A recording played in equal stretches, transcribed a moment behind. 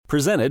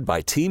Presented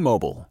by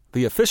T-Mobile,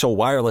 the official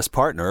wireless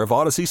partner of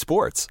Odyssey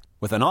Sports.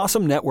 With an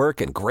awesome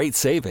network and great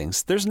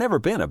savings, there's never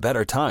been a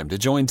better time to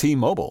join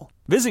T-Mobile.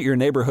 Visit your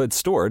neighborhood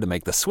store to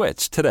make the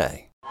switch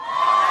today.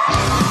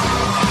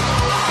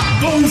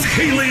 Both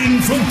hailing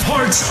from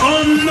parts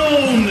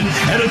unknown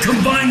at a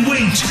combined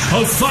weight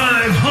of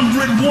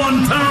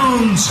 501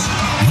 pounds.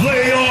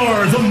 They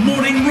are the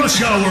Morning Rush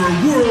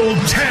Hour World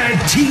Tag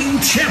Team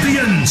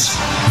Champions.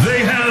 They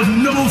have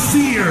no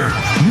fear,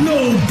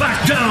 no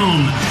back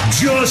down,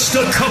 just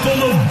a couple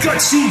of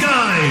gutsy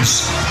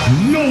guys.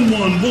 No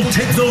one will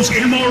take those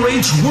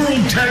MRH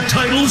World Tag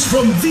titles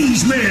from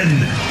these men.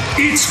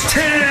 It's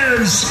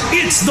Taz,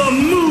 it's the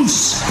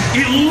Moose,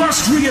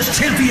 illustrious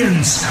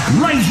champions,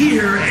 right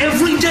here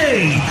every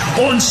day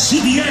on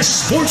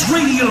CBS Sports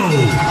Radio.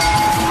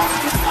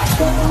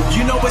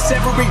 You know it's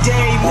every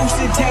day, Moose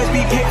and Taz be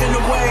paving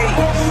the way.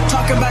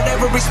 Talking about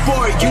every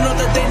sport, you know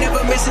that they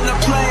never missing a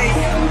play.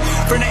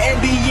 From the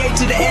NBA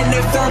to the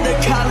NFL to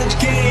college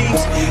games,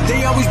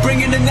 they always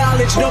bringing the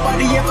knowledge,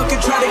 nobody ever can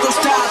try to go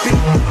stop it.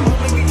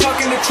 Only we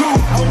talking the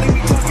truth, only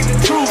we talking the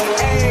truth,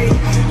 ayy.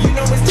 You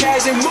know it's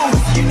Taz and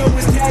Moose, you know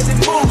it's Taz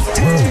and Moose,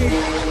 ayy.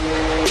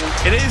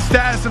 It is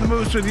Taz and the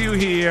Moose with you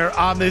here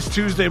on this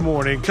Tuesday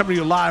morning, coming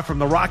to you live from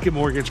the Rocket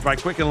Mortgage by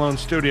Quicken Loan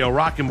Studio.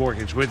 Rocket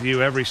Mortgage with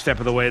you every step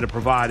of the way to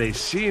provide a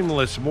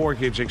seamless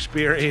mortgage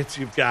experience.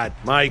 You've got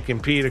Mike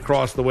and Pete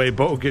across the way,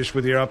 Bogish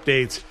with your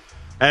updates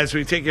as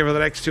we take you for the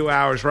next 2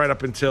 hours right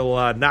up until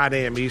 9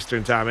 a.m.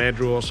 Eastern time.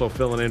 Andrew also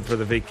filling in for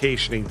the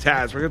vacationing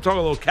Taz. We're going to talk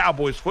a little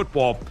Cowboys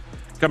football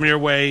coming your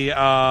way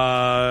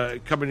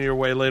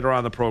later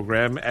on the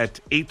program at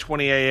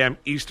 8:20 a.m.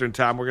 Eastern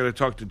time. We're going to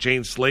talk to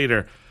Jane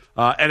Slater,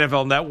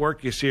 NFL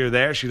Network. You see her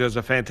there. She does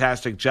a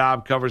fantastic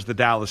job, covers the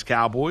Dallas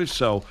Cowboys.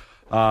 So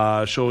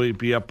she'll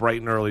be up bright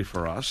and early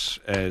for us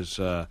as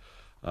they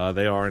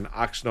are in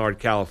Oxnard,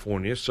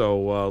 California.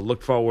 So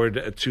look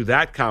forward to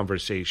that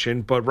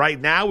conversation. But right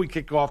now, we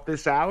kick off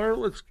this hour.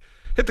 Let's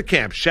hit the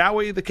camp, shall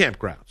we? The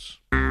campgrounds.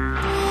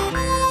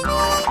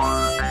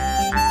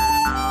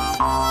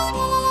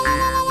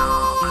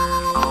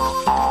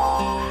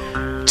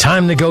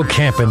 Time to go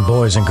camping,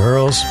 boys and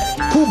girls.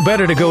 Who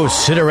better to go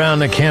sit around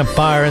the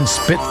campfire and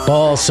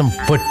spitball some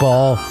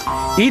football,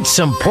 eat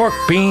some pork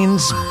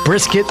beans,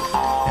 brisket,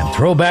 and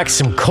throw back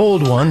some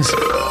cold ones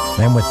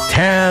than with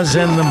Taz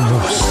and the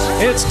Moose.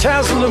 It's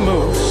Taz and the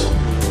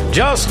Moose,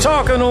 just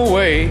talking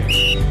away.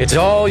 It's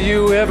all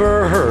you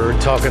ever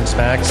heard, talking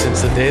smack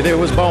since the day they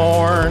was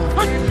born.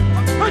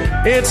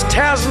 It's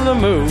Taz and the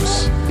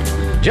Moose,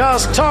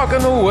 just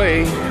talking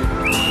away.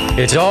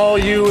 It's all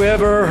you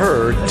ever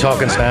heard,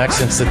 talking smack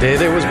since the day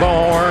they was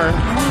born.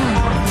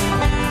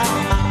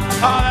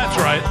 Oh, that's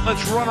right.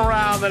 Let's run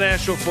around the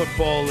National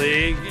Football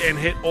League and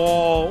hit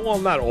all, well,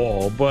 not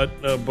all, but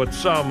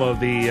some of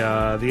the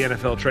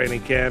NFL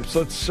training camps.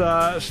 Let's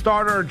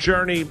start our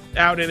journey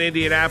out in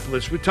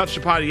Indianapolis. We touched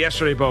upon it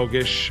yesterday,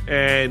 Bogish,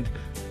 and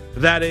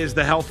that is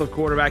the health of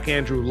quarterback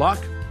Andrew Luck,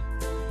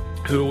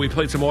 who we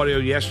played some audio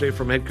yesterday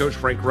from head coach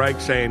Frank Reich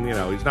saying,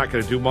 he's not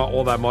going to do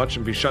all that much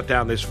and be shut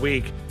down this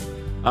week.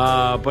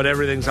 But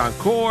everything's on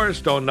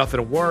course. Nothing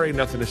to worry,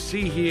 nothing to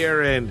see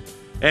here. And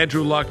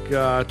Andrew Luck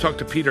talked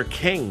to Peter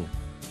King,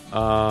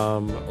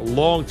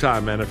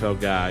 longtime NFL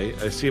guy.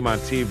 I see him on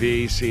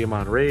TV, see him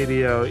on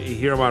radio. You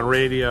hear him on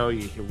radio.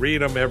 You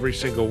read him every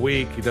single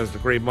week. He does the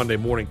great Monday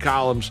morning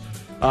columns.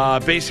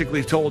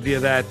 Basically told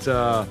you that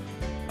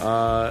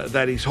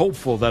that he's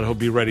hopeful that he'll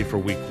be ready for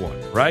week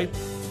 1, right?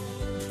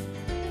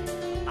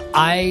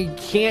 I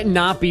can't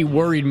not be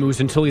worried, Moose,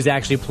 until he's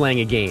actually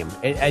playing a game.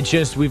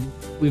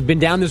 We've been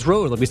down this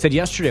road, like we said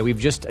yesterday. We've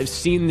just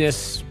seen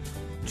this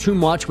too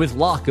much with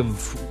Luck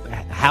of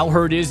how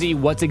hurt is he,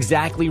 what's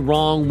exactly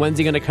wrong, when's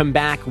he going to come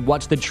back,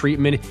 what's the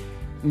treatment.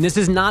 And this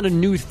is not a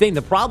new thing.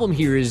 The problem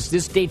here is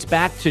this dates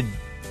back to,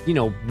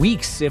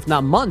 weeks, if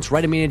not months,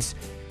 right? I mean,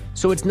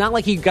 it's not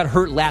like he got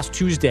hurt last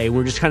Tuesday.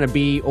 We're just kind of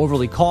be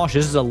overly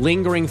cautious. This is a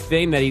lingering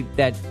thing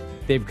that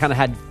they've kind of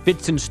had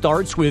fits and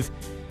starts with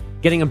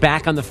getting him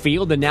back on the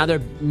field, and now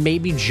they're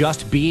maybe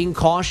just being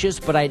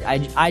cautious, but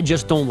I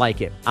just don't like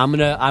it. I'm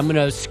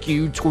gonna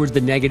skew towards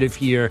the negative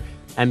here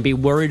and be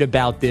worried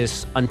about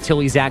this until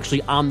he's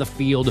actually on the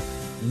field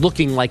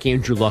looking like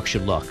Andrew Luck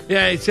should look.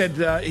 Yeah, he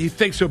said he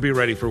thinks he'll be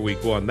ready for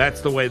week 1.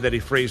 That's the way that he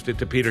phrased it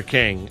to Peter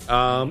King.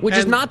 Which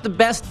is not the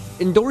best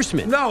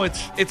endorsement. No,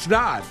 it's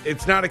not.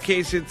 It's not a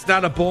case. It's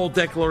not a bold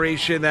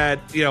declaration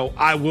that,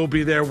 I will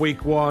be there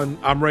week 1.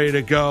 I'm ready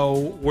to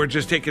go. We're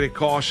just taking it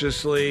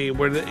cautiously.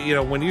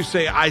 When you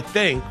say I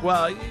think,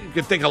 well, you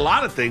could think a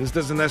lot of things.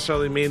 Doesn't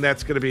necessarily mean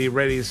that's going to be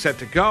ready and set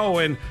to go.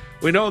 And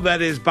we know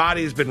that his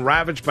body has been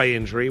ravaged by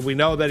injury. We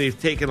know that he's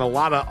taken a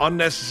lot of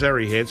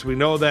unnecessary hits. We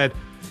know that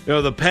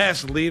the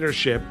past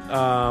leadership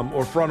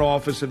or front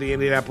office of the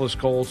Indianapolis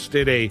Colts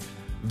did a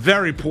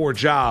very poor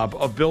job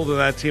of building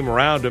that team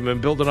around him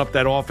and building up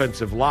that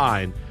offensive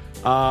line.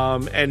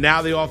 And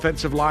now the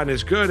offensive line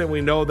is good, and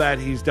we know that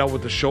he's dealt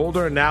with the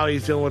shoulder, and now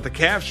he's dealing with the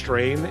calf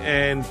strain.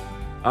 And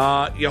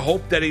You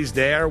hope that he's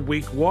there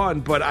week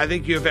one, but I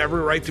think you have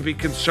every right to be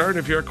concerned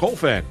if you're a Colt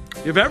fan.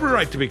 You have every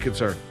right to be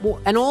concerned. Well,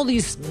 and all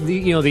these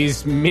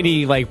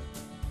mini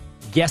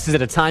guesses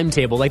at a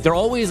timetable, they're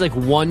always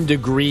 1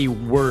 degree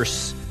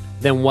worse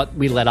than what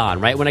we let on,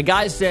 right? When a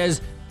guy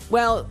says,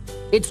 well,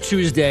 it's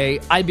Tuesday,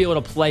 I'd be able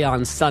to play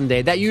on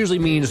Sunday, that usually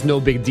means no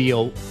big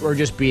deal. We're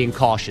just being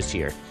cautious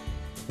here.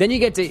 Then you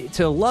get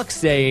to Luck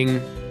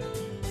saying,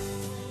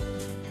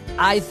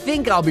 I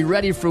think I'll be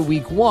ready for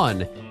week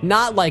one.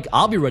 Not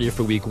I'll be ready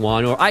for week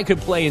one, or I could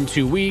play in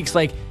 2 weeks.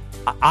 He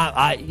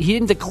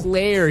didn't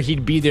declare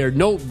he'd be there.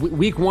 No,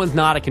 week one's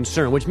not a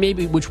concern, which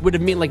would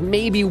have meant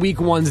maybe week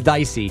one's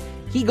dicey.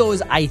 He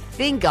goes, I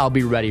think I'll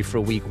be ready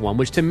for week one,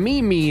 which to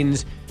me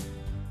means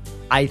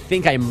I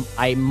think I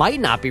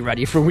might not be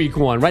ready for week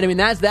one, right? I mean,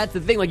 that's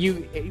the thing.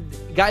 You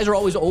guys are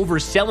always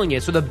overselling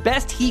it. So the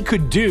best he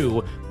could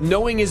do,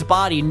 knowing his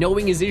body,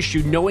 knowing his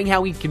issue, knowing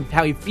how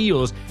he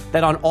feels,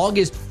 that on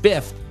August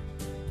 5th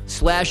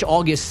 /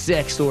 August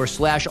 6th or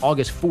 /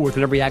 August 4th,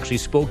 whenever he actually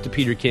spoke to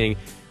Peter King,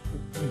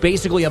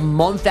 basically a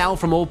month out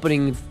from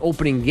opening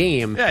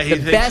game,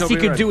 the best he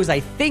could do is,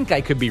 I think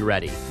I could be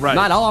ready. Right.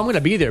 Not, I'm going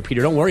to be there,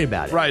 Peter. Don't worry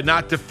about it. Right.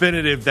 Not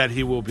definitive that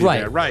he will be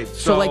there. Right.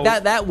 So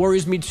that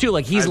worries me too.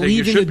 He's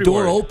leaving the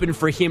door open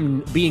for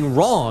him being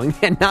wrong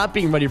and not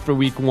being ready for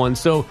week one.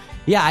 So,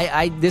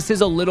 yeah, this is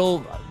a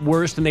little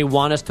worse than they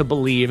want us to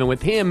believe. And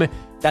with him,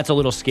 that's a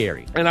little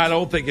scary. And I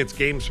don't think it's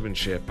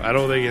gamesmanship. I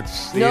don't think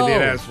it's the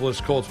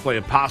Indianapolis Colts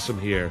playing possum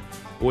here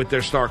with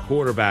their star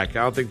quarterback.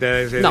 I don't think that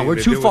has anything to do with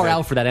it. No, we're too far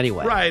out for that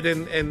anyway. Right,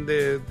 and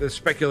the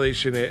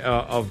speculation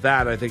of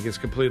that, I think, is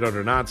complete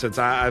utter nonsense.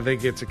 I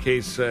think it's a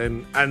case,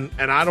 and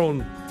I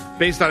don't,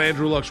 based on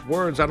Andrew Luck's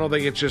words, I don't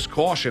think it's just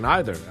caution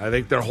either. I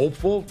think they're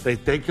hopeful. They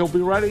think he'll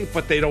be ready,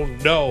 but they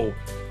don't know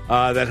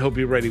that he'll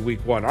be ready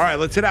week one. All right,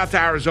 let's head out to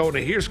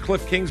Arizona. Here's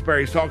Cliff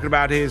Kingsbury. He's talking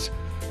about his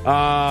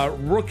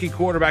rookie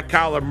quarterback,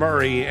 Kyler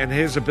Murray, and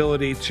his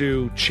ability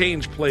to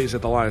change plays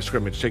at the line of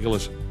scrimmage. Take a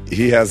listen.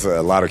 He has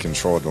a lot of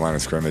control at the line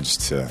of scrimmage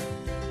to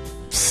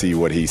see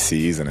what he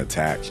sees and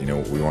attack.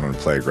 We want him to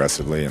play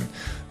aggressively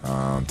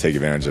and take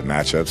advantage of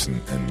matchups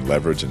and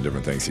leverage and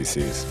different things he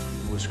sees.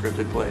 With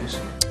scripted plays?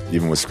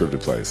 Even with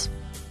scripted plays.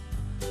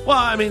 Well,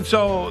 I mean,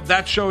 so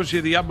that shows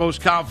you the utmost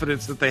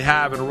confidence that they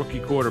have in a rookie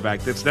quarterback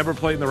that's never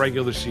played in the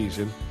regular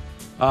season,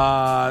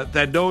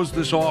 that knows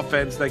this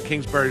offense that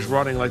Kingsbury's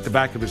running like the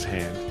back of his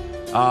hand.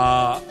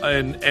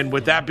 And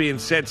with that being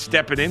said,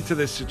 stepping into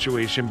this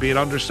situation, being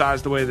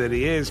undersized the way that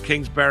he is,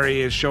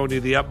 Kingsbury has shown you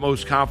the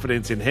utmost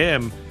confidence in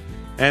him,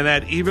 and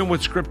that even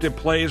with scripted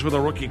plays with a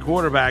rookie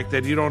quarterback,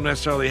 that you don't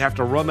necessarily have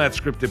to run that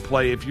scripted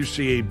play if you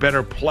see a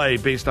better play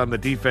based on the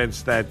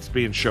defense that's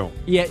being shown.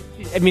 Yeah,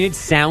 I mean, it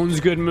sounds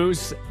good,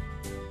 Moose,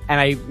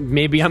 and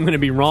maybe I'm going to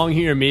be wrong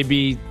here.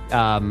 Maybe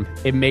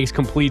it makes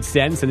complete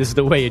sense, and this is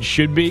the way it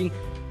should be.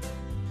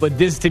 But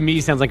this, to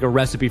me, sounds like a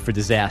recipe for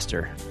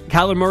disaster.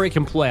 Kyler Murray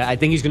can play. I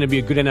think he's going to be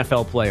a good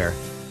NFL player.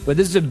 But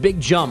this is a big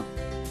jump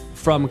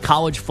from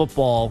college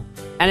football.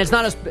 And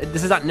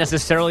this is not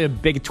necessarily a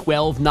Big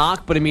 12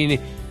 knock, but, I mean,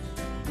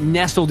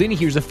 nestled in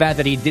here is the fact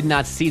that he did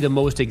not see the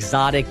most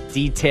exotic,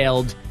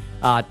 detailed,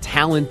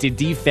 talented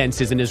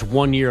defenses in his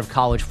 1 year of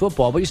college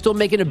football. But he's still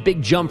making a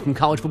big jump from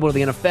college football to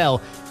the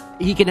NFL.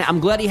 I'm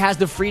glad he has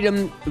the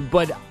freedom,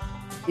 but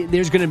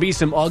there's going to be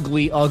some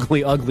ugly,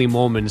 ugly, ugly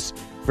moments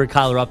for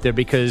Kyler up there,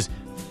 because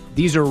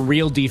these are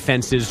real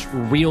defenses,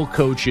 real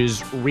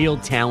coaches, real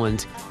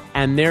talent,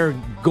 and their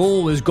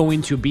goal is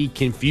going to be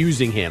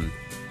confusing him.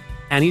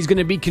 And he's going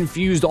to be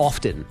confused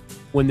often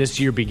when this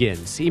year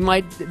begins. He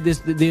might,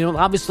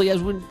 obviously,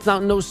 as it's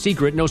not no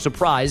secret, no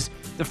surprise,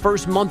 the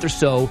first month or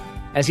so,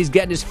 as he's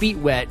getting his feet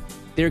wet,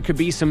 there could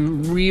be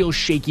some real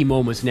shaky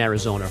moments in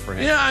Arizona for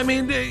him. Yeah, I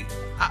mean,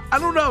 I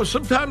don't know.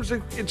 Sometimes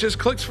it just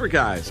clicks for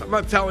guys. I'm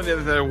not telling you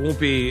that there won't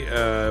be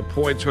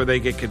points where they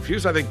get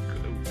confused. I think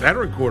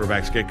veteran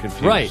quarterbacks get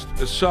confused. Right.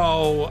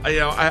 So,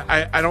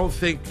 I don't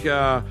think...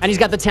 and he's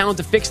got the talent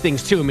to fix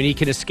things, too. I mean, he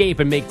can escape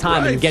and make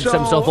time and get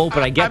himself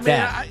open. I get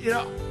that.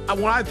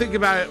 When I think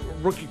about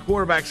rookie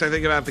quarterbacks, I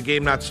think about the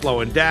game not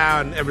slowing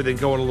down, everything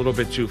going a little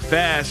bit too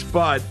fast.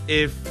 But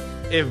if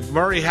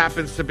Murray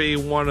happens to be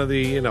one of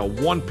the,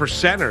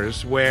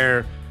 1%ers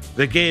where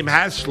the game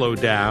has slowed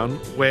down,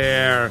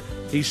 where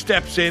he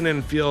steps in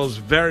and feels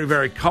very,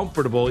 very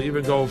comfortable,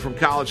 even going from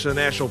college to the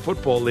National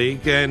Football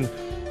League, and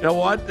you know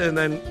what? And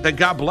then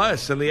God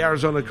bless. And the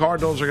Arizona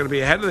Cardinals are going to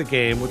be ahead of the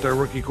game with their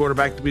rookie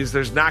quarterback, because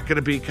there's not going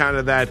to be kind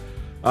of that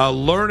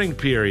learning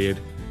period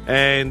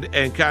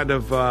and kind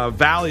of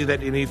valley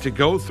that you need to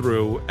go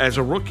through as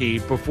a rookie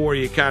before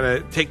you kind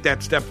of take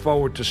that step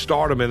forward to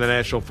stardom in the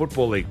National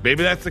Football League.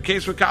 Maybe that's the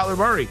case with Kyler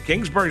Murray.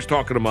 Kingsbury's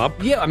talking him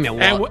up. Yeah, I mean,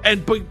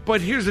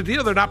 but here's the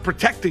deal: they're not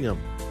protecting him.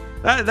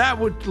 That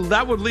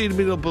would lead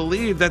me to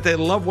believe that they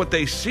love what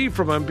they see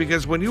from him,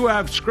 because when you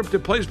have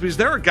scripted plays, because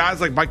there are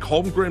guys like Mike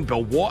Holmgren,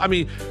 Bill Wall. I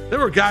mean, there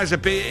were guys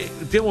that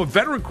dealing with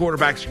veteran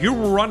quarterbacks. You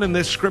were running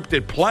this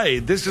scripted play.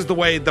 This is the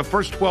way the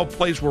first 12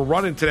 plays we're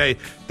running today.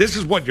 This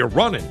is what you're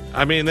running.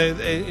 I mean,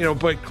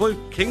 but Cliff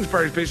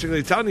Kingsbury is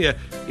basically telling you,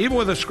 even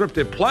with a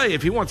scripted play,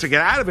 if he wants to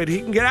get out of it, he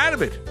can get out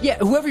of it. Yeah,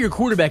 whoever your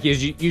quarterback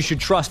is, you should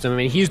trust him. I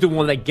mean, he's the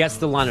one that gets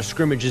the line of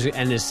scrimmages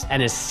and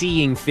is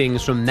seeing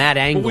things from that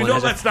angle. But we know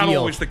that's not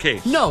always the case.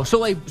 No,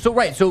 so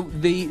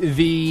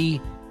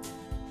the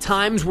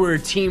times where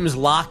teams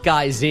lock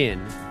guys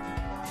in,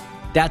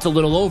 that's a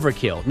little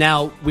overkill.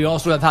 Now, we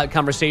also have had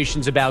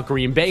conversations about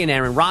Green Bay and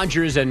Aaron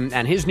Rodgers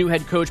and his new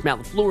head coach, Matt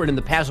LaFleur, and in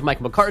the past with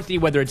Mike McCarthy,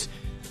 whether it's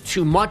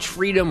too much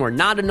freedom or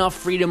not enough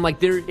freedom.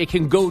 Like, it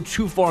can go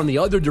too far in the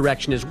other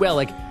direction as well.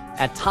 Like,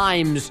 at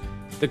times,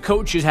 the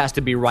coaches has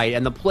to be right,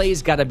 and the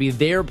play's got to be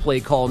their play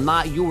call,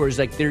 not yours.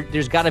 Like,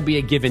 there's got to be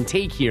a give and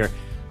take here.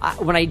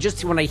 When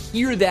I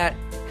hear that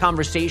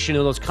conversation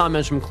and those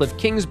comments from Cliff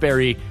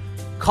Kingsbury,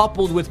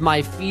 coupled with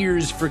my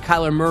fears for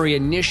Kyler Murray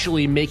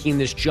initially making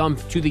this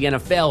jump to the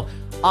NFL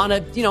on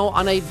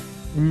a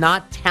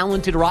not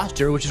talented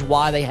roster, which is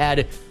why they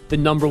had the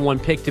number one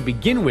pick to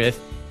begin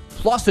with,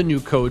 plus a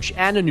new coach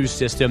and a new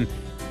system,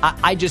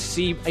 I just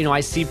see, I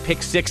see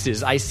pick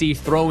sixes. I see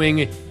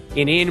throwing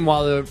in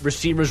while the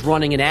receiver's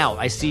running and out.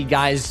 I see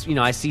guys,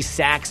 I see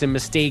sacks and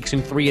mistakes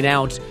and 3 and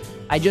outs.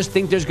 I just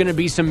think there's going to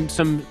be some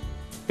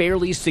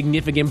fairly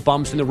significant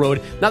bumps in the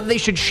road. Not that they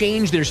should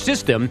change their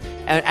system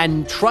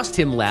and trust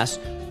him less,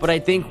 but I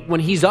think when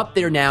he's up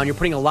there now and you're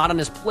putting a lot on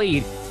his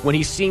plate, when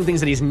he's seeing things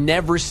that he's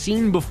never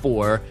seen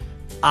before,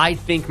 I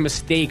think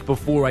mistake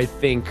before I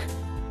think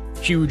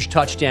huge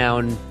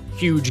touchdown,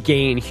 huge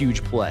gain,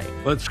 huge play.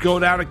 Let's go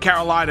down to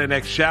Carolina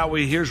next, shall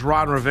we? Here's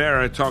Ron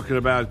Rivera talking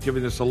about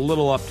giving us a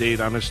little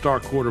update on his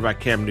star quarterback,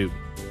 Cam Newton.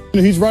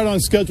 He's right on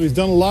schedule. He's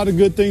done a lot of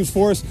good things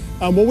for us.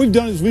 What we've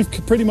done is we've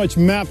pretty much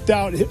mapped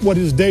out what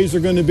his days are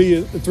going to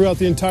be throughout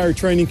the entire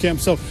training camp.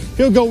 So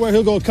he'll go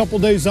a couple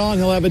days on,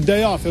 he'll have a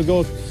day off. He'll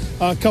go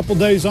a couple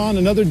days on,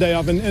 another day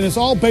off. And it's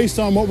all based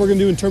on what we're going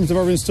to do in terms of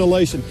our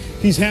installation.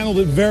 He's handled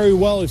it very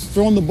well. He's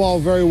thrown the ball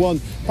very well.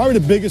 Probably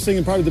the biggest thing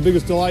and probably the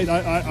biggest delight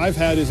I've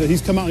had is that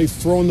he's come out and he's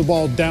thrown the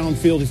ball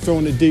downfield. He's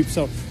throwing it deep.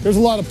 So there's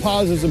a lot of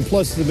positives and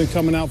pluses that have been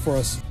coming out for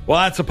us.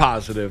 Well, that's a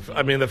positive.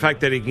 I mean, the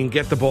fact that he can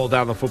get the ball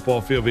down the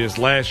football field, because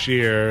last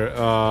year,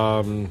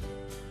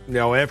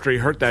 after he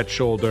hurt that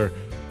shoulder,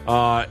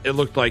 it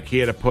looked like he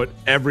had to put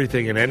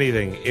everything and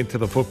anything into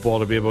the football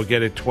to be able to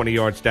get it 20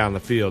 yards down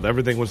the field.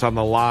 Everything was on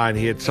the line.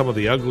 He had some of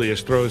the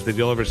ugliest throws that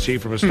you'll ever see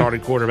from a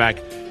starting quarterback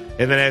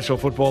in the National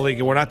Football League.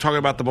 And we're not talking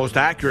about the most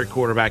accurate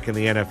quarterback in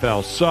the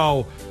NFL.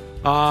 So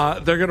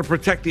they're going to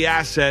protect the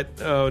asset.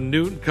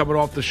 Newton coming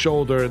off the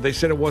shoulder. They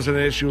said it wasn't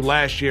an issue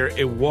last year.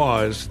 It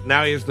was.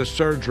 Now he has the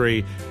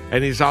surgery,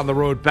 and he's on the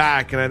road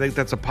back, and I think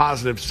that's a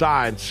positive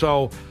sign.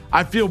 So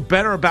I feel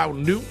better about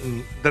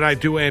Newton than I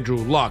do Andrew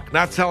Luck.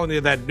 Not telling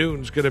you that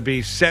Newton's going to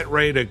be set,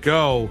 ready to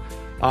go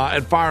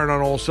and firing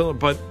on all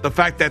cylinders, but the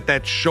fact that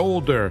that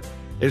shoulder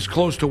is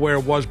close to where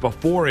it was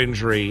before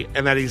injury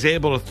and that he's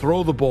able to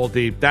throw the ball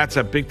deep, that's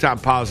a big-time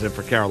positive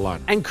for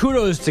Carolina. And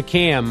kudos to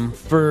Cam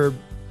for,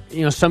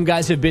 some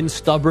guys have been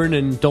stubborn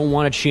and don't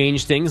want to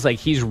change things. Like,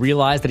 he's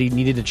realized that he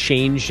needed to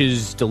change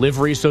his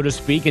delivery, so to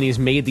speak, and he's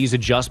made these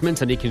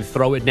adjustments, and he can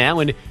throw it now.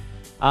 And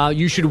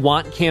you should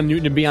want Cam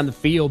Newton to be on the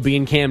field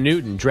being Cam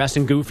Newton,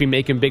 dressing goofy,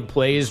 making big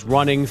plays,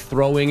 running,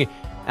 throwing,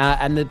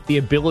 and the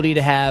ability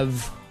to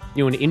have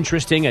an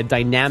interesting, a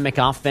dynamic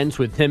offense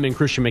with him and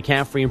Christian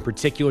McCaffrey in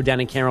particular down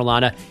in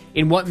Carolina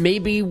in what may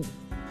be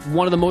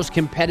one of the most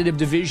competitive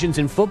divisions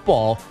in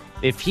football.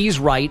 If he's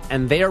right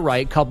and they're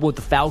right, coupled with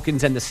the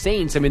Falcons and the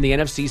Saints, I mean, the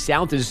NFC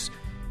South is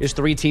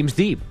 3 teams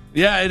deep.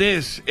 Yeah, it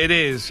is. It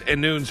is.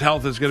 And Newton's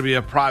health is going to be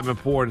of prime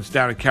importance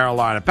down in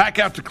Carolina. Back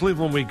out to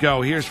Cleveland we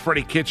go. Here's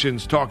Freddie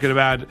Kitchens talking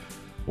about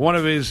one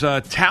of his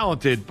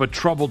talented but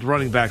troubled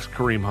running backs,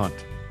 Kareem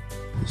Hunt.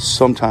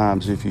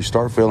 Sometimes if you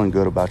start feeling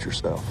good about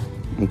yourself,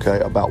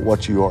 about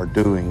what you are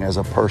doing as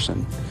a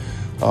person,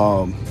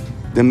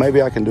 then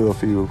maybe I can do a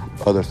few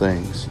other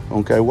things,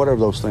 whatever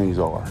those things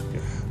are.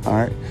 All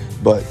right?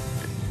 But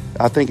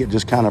I think it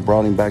just kind of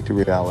brought him back to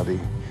reality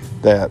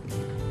that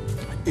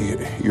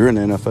you're in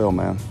the NFL,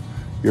 man.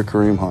 You're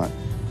Kareem Hunt.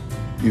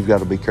 You've got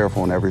to be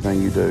careful in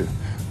everything you do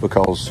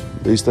because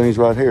these things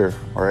right here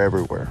are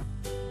everywhere.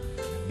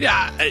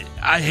 Yeah,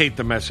 I hate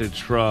the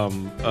message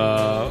from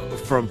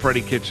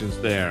Freddie Kitchens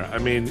there. I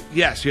mean,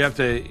 yes, you have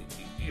to,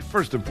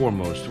 first and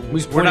foremost. He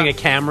was pointing at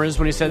cameras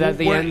when he said that at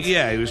the end?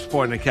 Yeah, he was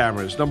pointing at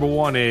cameras. Number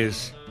one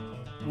is,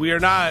 we're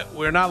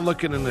not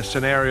looking in the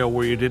scenario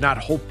where you did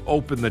not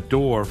open the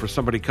door for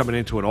somebody coming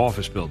into an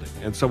office building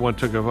and someone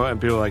took a vote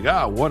and people were like,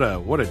 oh,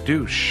 what a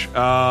douche.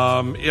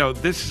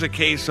 This is a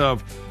case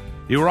of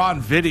you were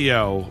on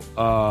video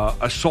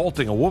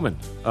assaulting a woman.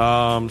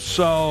 In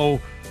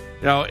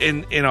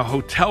a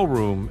hotel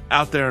room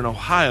out there in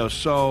Ohio.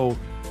 So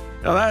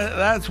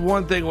that's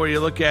one thing where you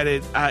look at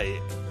it.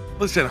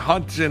 Listen,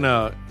 Hunt's in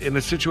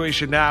a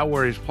situation now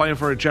where he's playing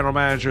for a general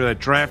manager that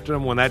drafted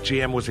him when that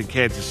GM was in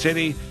Kansas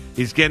City.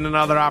 He's getting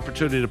another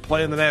opportunity to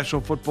play in the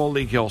National Football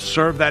League. He'll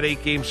serve that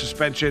 8-game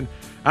suspension.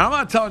 And I'm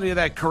not telling you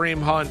that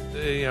Kareem Hunt,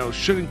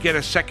 shouldn't get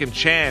a second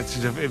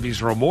chance if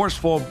he's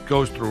remorseful,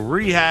 goes through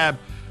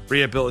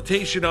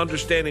rehabilitation,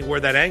 understanding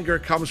where that anger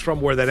comes from,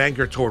 where that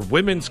anger toward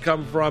women's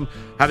come from,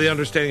 have the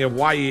understanding of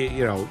why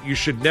you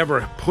should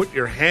never put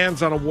your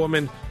hands on a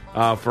woman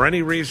for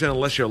any reason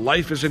unless your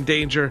life is in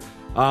danger.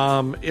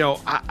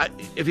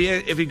 If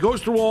he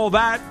goes through all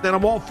that, then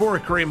I'm all for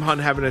Kareem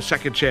Hunt having a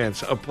second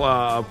chance of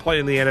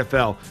playing the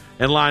NFL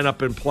and line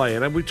up and play.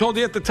 And we told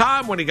you at the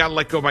time when he got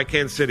let go by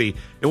Kansas City,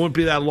 it wouldn't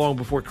be that long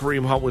before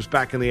Kareem Hunt was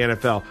back in the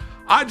NFL.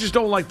 I just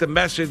don't like the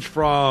message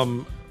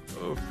from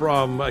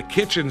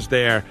Kitchens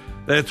there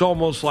that it's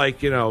almost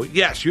like,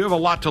 yes, you have a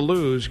lot to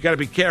lose. You got to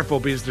be careful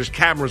because there's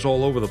cameras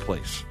all over the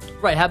place.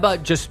 Right. How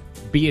about just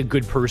be a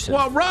good person?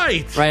 Well,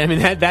 right. Right. I mean,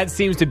 that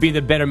seems to be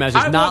the better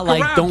message. Not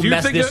like, don't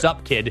mess this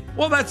up, kid.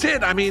 Well, that's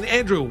it. I mean,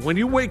 Andrew, when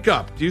you wake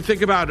up, do you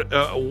think about,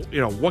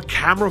 what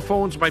camera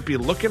phones might be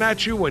looking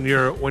at you when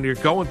you're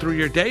going through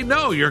your day?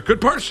 No, you're a good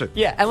person.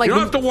 Yeah. And you don't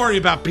have to worry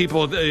about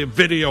people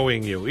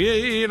videoing you.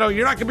 You're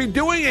not going to be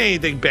doing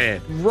anything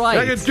bad. Right.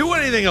 You're not going to do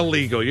anything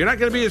illegal. You're not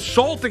going to be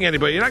assaulting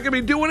anybody. You're not going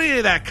to be doing any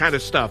of that kind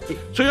of stuff. So you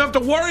don't have to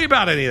worry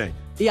about anything.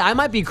 Yeah, I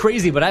might be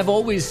crazy, but I've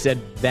always said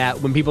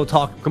that when people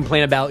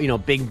complain about,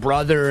 Big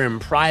Brother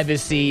and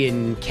privacy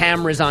and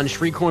cameras on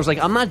street corners, like,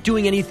 I'm not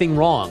doing anything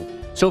wrong.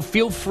 So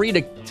feel free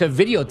to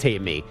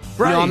videotape me.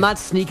 Right. I'm not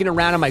sneaking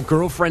around at my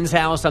girlfriend's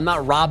house. I'm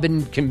not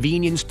robbing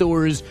convenience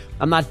stores.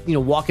 I'm not,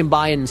 walking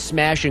by and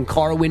smashing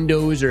car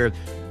windows or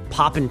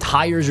popping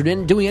tires or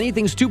doing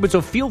anything stupid. So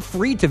feel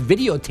free to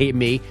videotape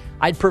me.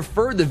 I'd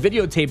prefer the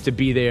videotape to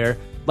be there,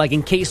 like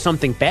in case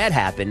something bad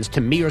happens to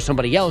me or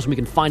somebody else, and we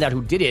can find out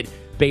who did it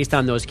based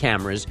on those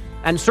cameras.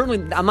 And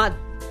certainly, I'm not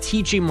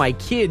teaching my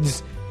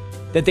kids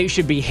that they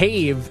should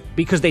behave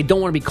because they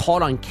don't want to be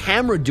caught on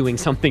camera doing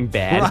something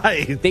bad.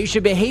 Right. They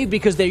should behave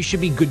because they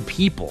should be good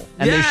people.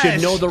 And they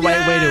should know the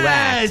right way to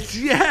act.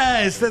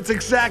 Yes, that's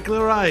exactly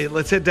right.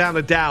 Let's head down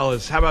to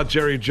Dallas. How about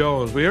Jerry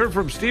Jones? We heard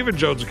from Stephen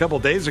Jones a couple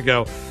days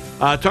ago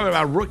talking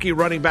about rookie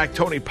running back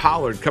Tony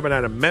Pollard coming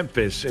out of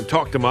Memphis and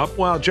talked him up.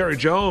 Well, Jerry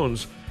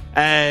Jones,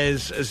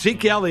 as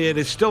Zeke Elliott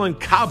is still in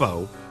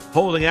Cabo,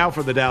 holding out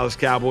for the Dallas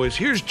Cowboys.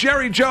 Here's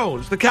Jerry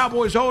Jones, the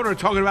Cowboys owner,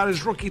 talking about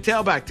his rookie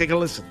tailback. Take a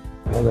listen.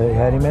 Well, they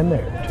had him in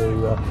there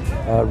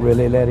to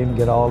really let him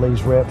get all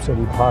these reps that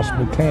he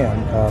possibly can.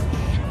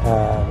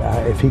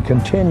 If he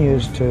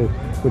continues to,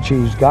 which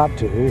he's got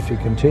to, if he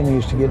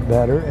continues to get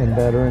better and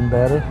better and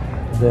better,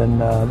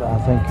 then I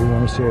think you're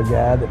going to see a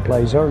guy that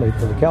plays early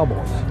for the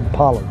Cowboys,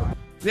 Pollard.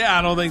 Yeah,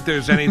 I don't think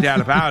there's any doubt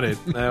about it.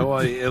 Well,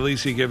 at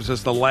least he gives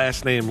us the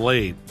last name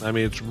late. I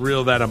mean, it's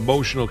real, that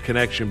emotional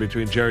connection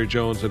between Jerry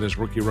Jones and his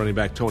rookie running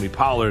back, Tony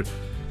Pollard.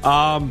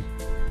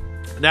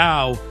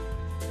 Now,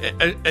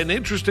 an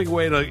interesting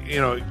way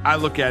to, I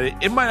look at it,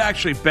 it might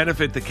actually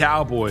benefit the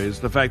Cowboys,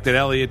 the fact that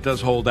Elliott does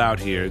hold out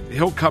here.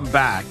 He'll come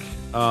back,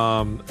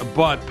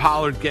 but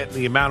Pollard getting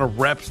the amount of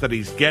reps that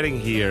he's getting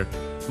here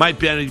might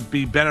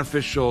be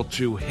beneficial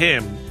to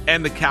him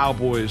and the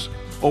Cowboys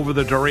over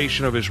the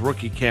duration of his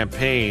rookie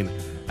campaign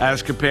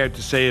as compared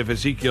to, say, if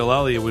Ezekiel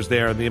Elliott was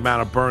there and the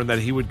amount of burn that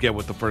he would get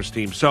with the first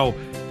team. So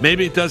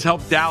maybe it does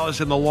help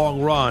Dallas in the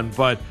long run,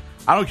 but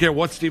I don't care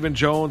what Stephen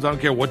Jones, I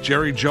don't care what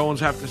Jerry Jones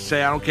have to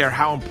say, I don't care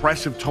how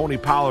impressive Tony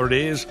Pollard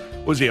is.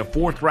 Was he a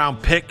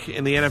fourth-round pick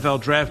in the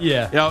NFL draft?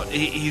 Yeah.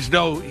 He's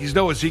no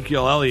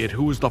Ezekiel Elliott,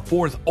 who was the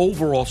fourth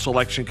overall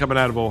selection coming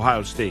out of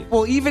Ohio State.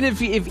 Well, even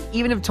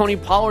if Tony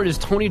Pollard is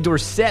Tony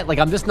Dorsett, like,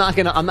 I'm just not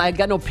gonna. I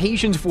got no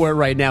patience for it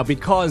right now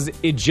because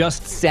it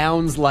just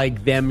sounds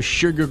like them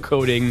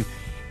sugarcoating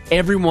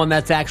everyone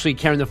that's actually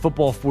carrying the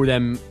football for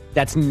them.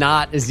 That's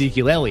not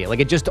Ezekiel Elliott.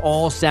 Like, it just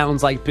all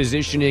sounds like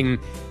positioning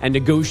and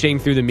negotiating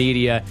through the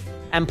media.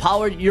 And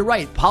Pollard, you're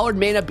right. Pollard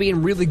may end up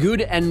being really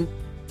good, and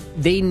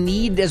they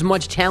need as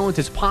much talent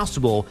as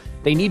possible.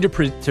 They need to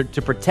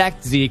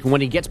protect Zeke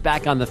when he gets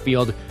back on the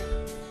field.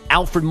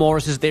 Alfred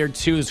Morris is there,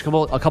 too. There's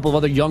a couple of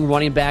other young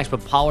running backs,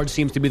 but Pollard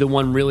seems to be the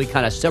one really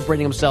kind of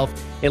separating himself,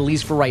 at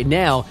least for right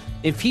now.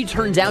 If he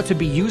turns out to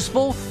be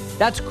useful,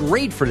 that's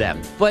great for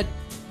them. But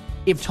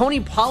if Tony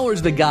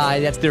Pollard's the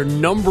guy that's their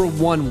number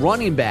one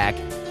running back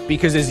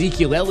because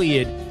Ezekiel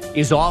Elliott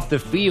is off the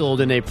field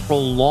in a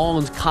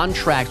prolonged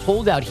contract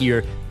holdout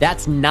here,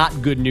 that's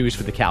not good news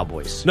for the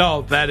Cowboys.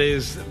 No, that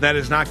is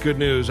not good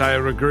news. I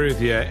agree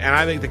with you. And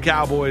I think the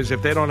Cowboys,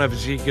 if they don't have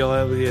Ezekiel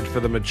Elliott for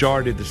the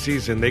majority of the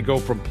season, they go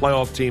from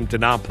playoff team to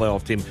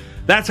non-playoff team.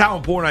 That's how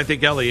important I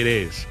think Elliott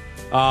is.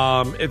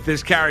 If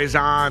this carries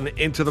on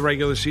into the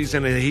regular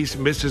season and he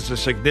misses a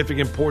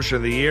significant portion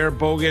of the year,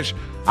 Bogish,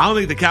 I don't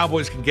think the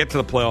Cowboys can get to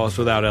the playoffs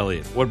without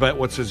Elliott.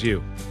 What says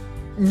you?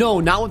 No,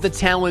 not with the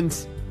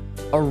talent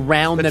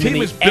around them in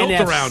the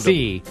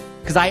NFC.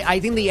 Because I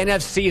think the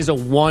NFC is a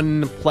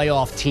one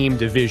playoff team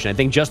division. I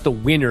think just the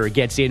winner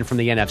gets in from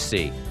the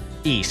NFC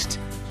East.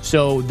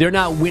 So they're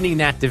not winning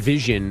that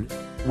division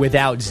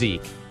without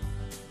Zeke.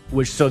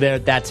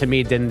 That to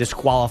me then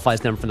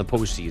disqualifies them from the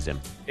postseason.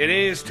 It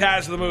is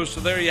Taz the Moose,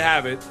 so there you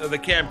have it. The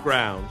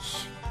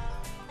campgrounds.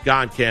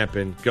 Gone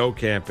camping, go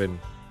camping,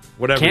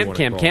 whatever you want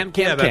to call it.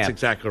 Yeah, that's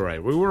exactly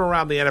right. We were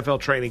around the NFL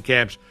training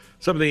camps,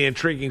 some of the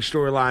intriguing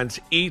storylines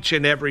each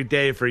and every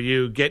day for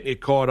you, getting you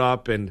caught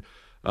up. And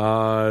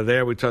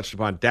there we touched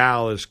upon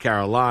Dallas,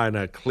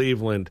 Carolina,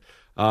 Cleveland,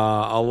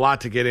 a lot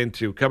to get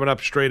into. Coming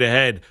up straight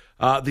ahead,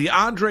 the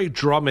Andre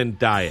Drummond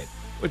diet,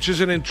 which is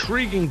an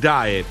intriguing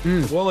diet.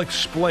 We'll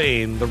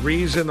explain the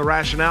reason, the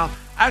rationale.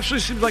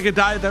 Actually seems like a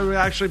diet that would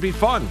actually be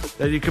fun,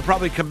 that you could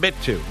probably commit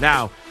to.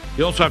 Now,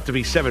 you also have to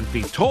be 7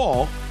 feet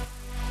tall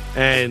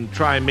and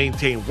try and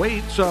maintain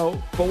weight. But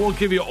we'll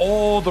give you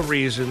all the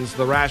reasons,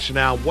 the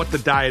rationale, what the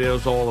diet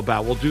is all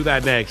about. We'll do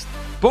that next.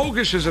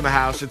 Bogusch is in the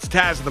house. It's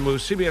Taz and the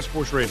Moose, CBS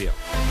Sports Radio.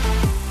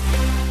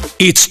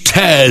 It's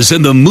Taz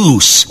and the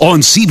Moose on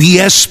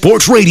CBS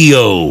Sports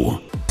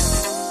Radio.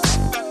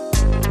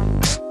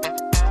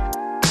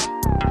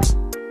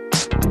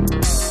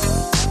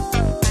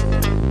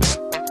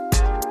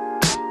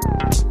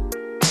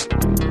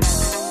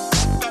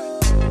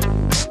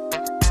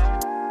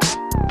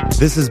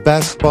 This is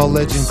basketball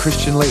legend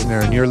Christian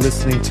Laettner, and you're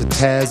listening to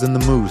Taz and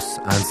the Moose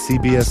on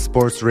CBS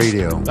Sports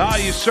Radio.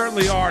 You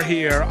certainly are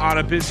here on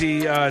a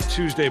busy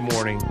Tuesday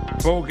morning.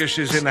 Bogusch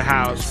is in the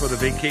house for the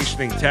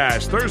vacationing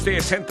Taz. Thursday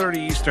at 10:30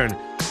 Eastern,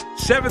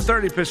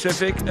 7:30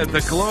 Pacific.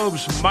 The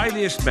globe's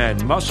mightiest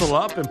men muscle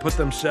up and put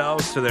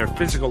themselves to their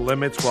physical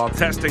limits while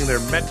testing their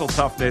mental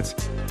toughness.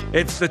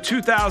 It's the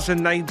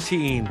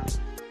 2019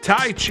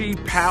 Tai Chi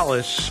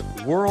Palace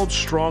World's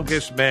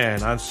Strongest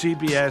Man on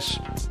CBS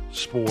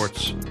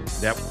Sports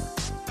Network.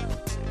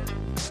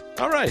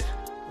 All right.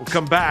 We'll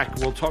come back.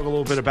 We'll talk a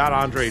little bit about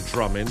Andre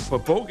Drummond.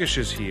 But Bogusch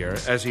is here,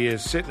 as he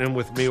is sitting in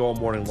with me all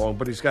morning long.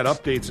 But he's got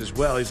updates as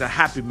well. He's a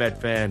happy Met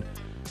fan,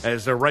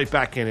 as they're right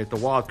back in it, the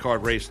wild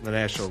card race in the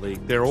National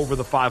League. They're over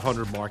the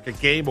 500 mark, a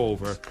game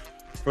over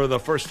for the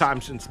first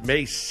time since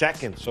May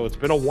 2nd. So it's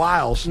been a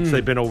while since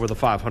they've been over the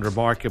 500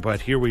 mark,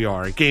 but here we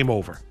are, a game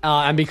over.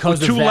 And because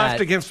with of two that, left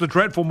against the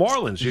dreadful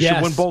Marlins. You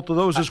should win both of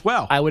those as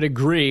well. I would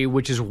agree,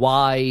 which is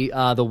why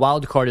the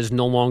wild card is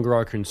no longer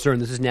our concern.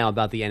 This is now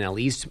about the NL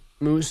East,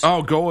 Moose.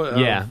 Oh, go.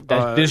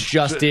 This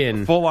just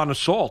in. Full on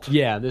assault.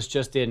 Yeah, this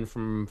just in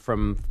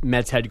from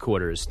Mets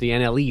headquarters. The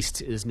NL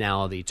East is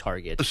now the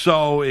target.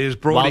 So is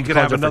Brody going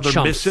to have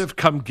another missive?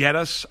 Come get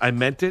us. I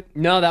meant it.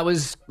 No, that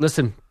was,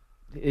 listen,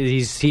 he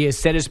has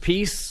said his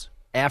piece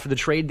after the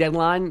trade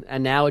deadline,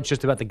 and now it's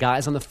just about the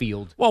guys on the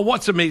field. Well,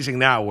 what's amazing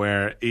now,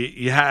 where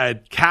you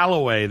had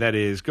Callaway, that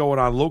is, going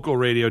on local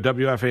radio,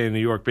 WFA in New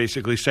York,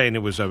 basically saying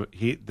it was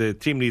the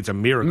team needs a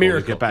miracle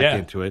to get back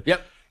into it.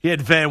 Yep. He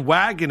had Van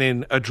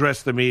Wagenen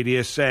address the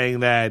media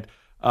saying that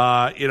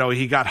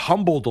he got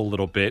humbled a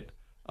little bit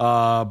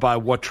by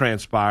what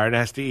transpired.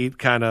 Has to eat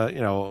kind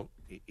of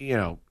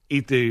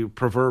eat the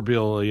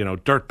proverbial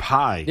dirt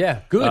pie.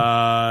 Yeah, good.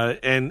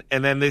 And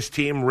then this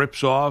team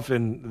rips off,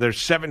 and they're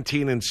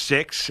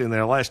 17-6 in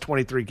their last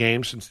 23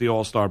 games since the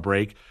All-Star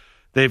break.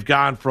 They've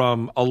gone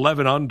from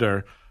 11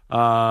 under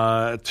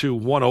to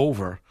 1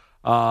 over.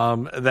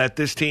 That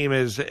this team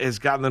has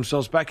gotten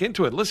themselves back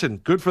into it. Listen,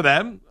 good for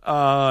them.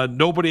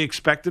 Nobody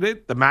expected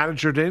it. The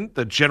manager didn't.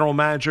 The general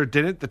manager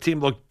didn't. The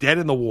team looked dead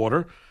in the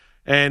water.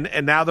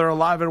 And now they're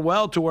alive and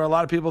well, to where a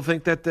lot of people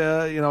think that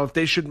if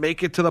they should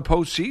make it to the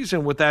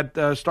postseason with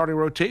that starting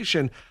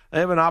rotation, they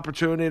have an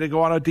opportunity to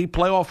go on a deep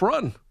playoff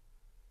run.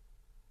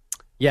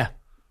 Yeah,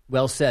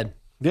 well said.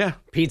 Yeah,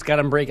 Pete's got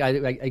him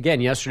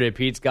yesterday.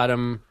 Pete's got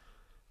him,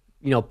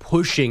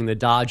 pushing the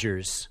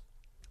Dodgers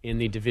in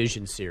the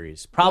division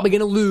series. Probably going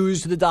to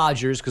lose to the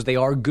Dodgers because they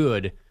are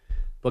good,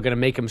 but going to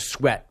make them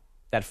sweat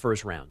that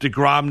first round.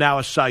 DeGrom now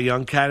a Cy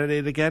Young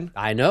candidate again?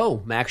 I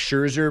know. Max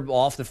Scherzer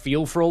off the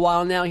field for a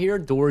while now here.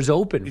 Doors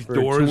open for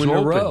Doors 2 in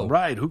a row. Open,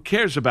 right. Who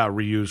cares about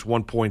Ryu's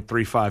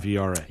 1.35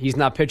 ERA? He's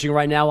not pitching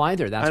right now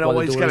either. That's why the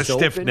he's got a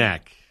stiff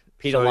neck.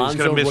 Pete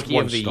Alonso, Rookie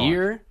of the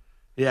Year.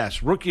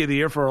 Yes, Rookie of the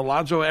Year for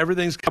Alonso.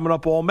 Everything's coming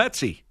up all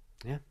Metsy.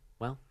 Yeah,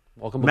 well,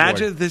 welcome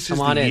Imagine aboard. if this is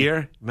the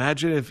year.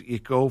 Imagine if you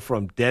go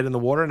from dead in the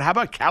water. And how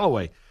about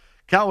Callaway?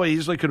 Callaway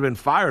easily could have been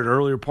fired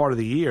earlier part of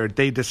the year.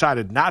 They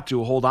decided not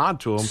to hold on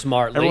to him.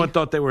 Smartly. Everyone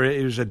thought it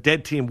was a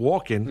dead team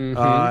walking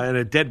and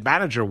a dead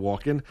manager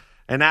walking.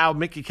 And now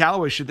Mickey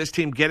Callaway, should this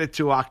team get it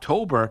to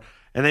October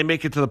and they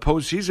make it to the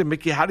postseason,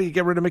 Mickey, how do you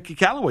get rid of Mickey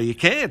Callaway? You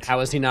can't. How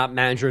is he not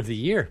manager of the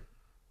year?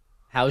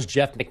 How is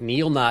Jeff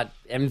McNeil not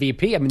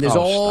MVP? I mean, there's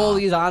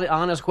these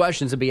honest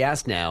questions to be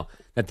asked now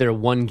that they're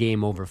 1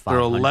 game over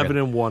 500.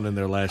 They're 11-1 in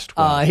their last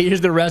 12.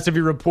 Here's the rest of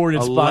your report.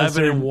 It's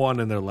 11-1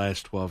 in their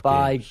last 12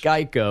 by games.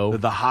 Geico. They're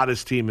the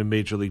hottest team in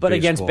Major League Baseball. But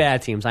against baseball.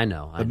 bad teams, I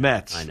know. The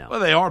Mets. I know. Well,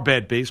 they are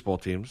bad baseball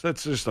teams.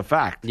 That's just a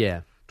fact.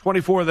 Yeah.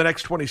 24 of the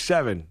next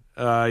 27.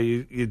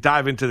 You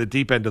dive into the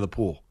deep end of the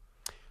pool.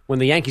 When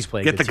the Yankees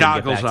play, get the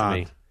goggles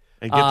on.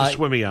 And get the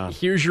swimmy on.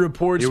 Here's your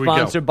report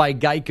sponsored by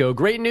Geico.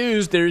 Great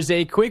news. There's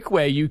a quick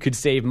way you could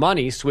save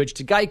money. Switch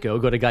to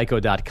Geico. Go to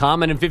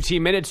geico.com. And in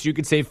 15 minutes, you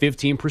could save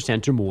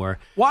 15% or more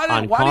on car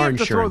insurance. Why do you have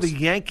to throw the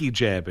Yankee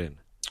jab in?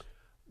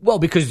 Well,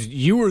 because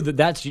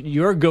that's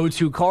your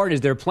go-to card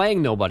is they're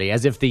playing nobody,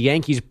 as if the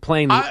Yankees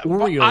playing the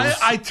Orioles.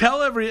 I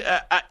tell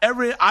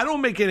I don't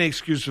make any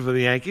excuses for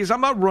the Yankees.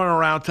 I'm not running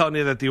around telling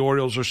you that the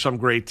Orioles are some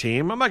great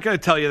team. I'm not going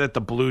to tell you that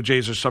the Blue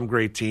Jays are some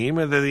great team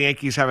and that the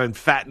Yankees haven't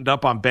fattened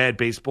up on bad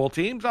baseball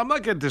teams. I'm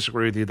not going to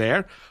disagree with you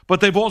there.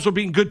 But they've also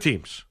been good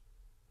teams.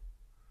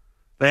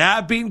 They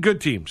have been good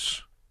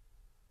teams.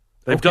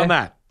 They've done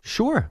that.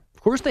 Sure.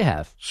 Of course they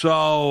have.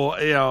 So,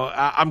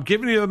 I'm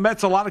giving you the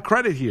Mets a lot of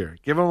credit here.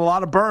 Giving them a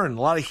lot of burn, a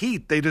lot of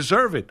heat. They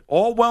deserve it.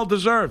 All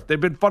well-deserved. They've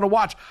been fun to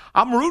watch.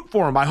 I'm rooting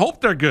for them. I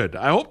hope they're good.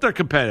 I hope they're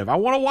competitive. I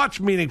want to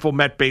watch meaningful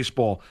Met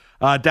baseball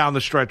down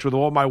the stretch with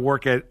all my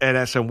work at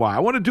SNY. I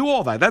want to do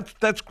all that.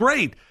 That's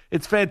great.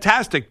 It's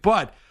fantastic.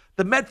 But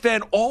the Met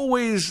fan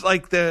always,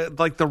 like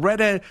the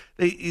redhead,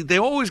 they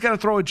always got to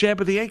throw a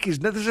jab at the Yankees.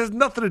 This has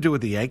nothing to do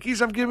with the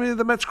Yankees. I'm giving you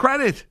the Mets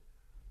credit.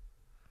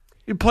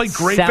 You play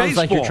great baseball. Sounds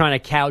like you're trying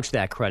to couch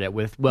that credit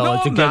with,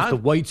 it's against the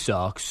White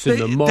Sox and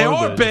the Marlins. They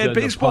are bad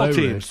baseball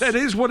teams. That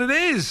is what it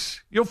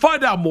is. You'll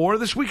find out more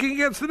this weekend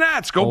against the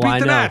Nats. Go beat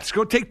the Nats.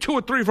 Go take 2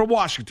 or 3 from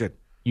Washington.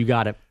 You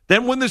got it.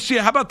 Then win this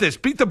year. How about this?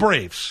 Beat the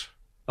Braves.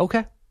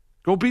 Okay.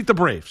 Go beat the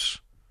Braves.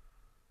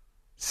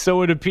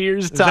 So it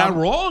appears, Tom. Is that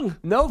wrong?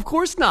 No, of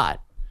course not.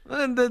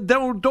 And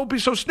don't be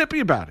so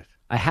snippy about it.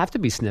 I have to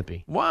be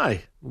snippy.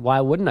 Why?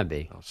 Why wouldn't I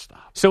be? Oh,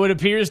 stop. So it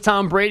appears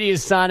Tom Brady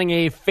is signing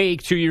a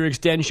fake 2-year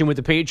extension with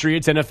the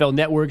Patriots. NFL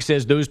Network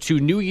says those 2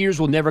 new years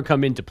will never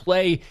come into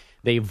play.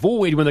 They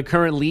void when the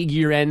current league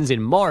year ends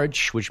in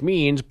March, which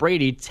means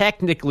Brady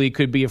technically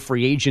could be a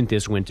free agent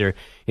this winter.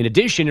 In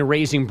addition to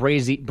raising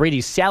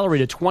Brady's salary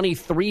to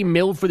 $23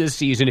 million for this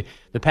season,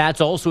 the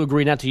Pats also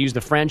agreed not to use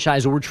the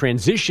franchise or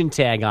transition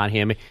tag on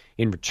him.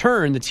 In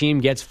return, the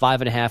team gets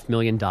 $5.5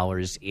 million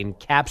in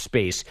cap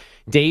space.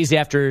 Days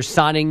after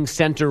signing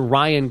center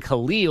Ryan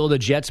Khalil, the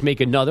Jets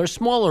make another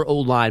smaller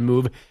O-line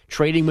move,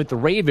 trading with the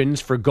Ravens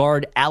for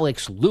guard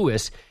Alex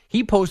Lewis.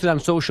 He posted on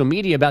social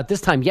media about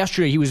this time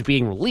yesterday he was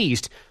being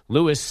released.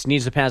 Lewis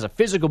needs to pass a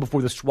physical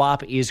before the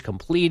swap is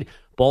complete.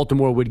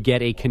 Baltimore would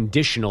get a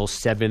conditional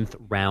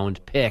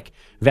 7th-round pick.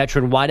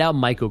 Veteran wideout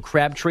Michael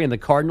Crabtree and the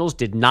Cardinals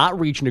did not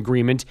reach an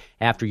agreement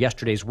after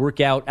yesterday's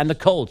workout, and the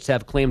Colts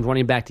have claimed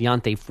running back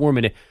Deontay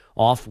Foreman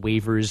off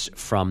waivers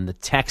from the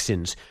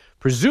Texans.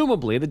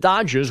 Presumably, the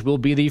Dodgers will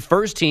be the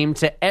first team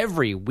to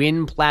ever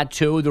win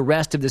plateau the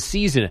rest of the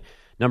season.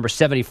 Number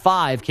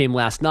 75 came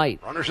last night.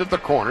 Runners at the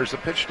corners. The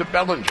pitch to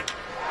Bellinger.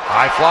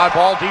 High fly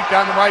ball deep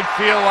down the right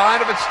field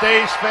line. If it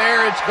stays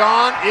fair, it's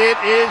gone. It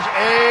is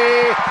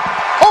a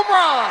home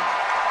run.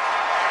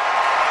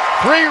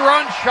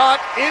 3-run shot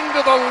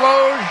into the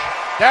Loge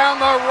down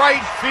the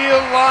right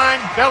field line.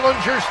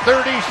 Bellinger's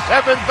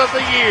 37th of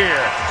the year.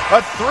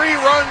 A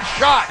 3-run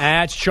shot.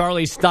 That's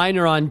Charlie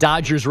Steiner on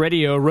Dodgers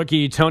radio.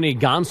 Rookie Tony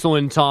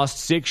Gonsolin tossed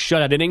 6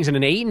 shutout innings and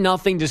an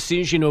 8-0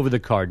 decision over the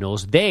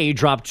Cardinals. They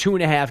dropped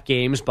 2.5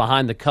 games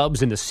behind the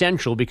Cubs in the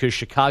Central because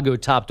Chicago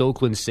topped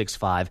Oakland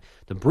 6-5.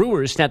 The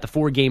Brewers snapped the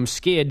 4-game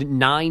skid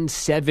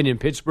 9-7 in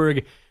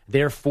Pittsburgh.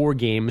 They're 4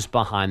 games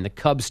behind the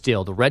Cubs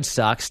still. The Red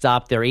Sox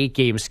stopped their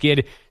 8-game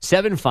skid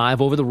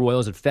 7-5 over the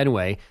Royals at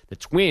Fenway. The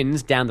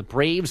Twins down the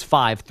Braves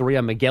 5-3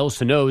 on Miguel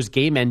Sano's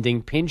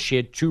game-ending pinch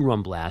hit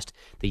 2-run blast.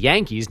 The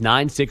Yankees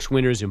 9-6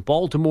 winners in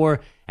Baltimore,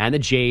 and the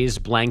Jays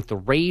blanked the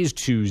Rays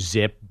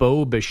 2-zip.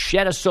 Bo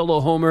Bichette a solo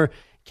homer,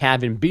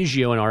 Kevin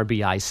Biggio an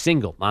RBI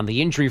single. On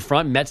the injury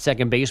front, Mets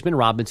second baseman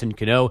Robinson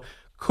Cano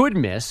could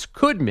miss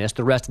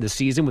the rest of the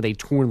season with a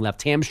torn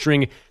left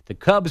hamstring. The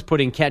Cubs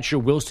putting catcher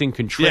Wilson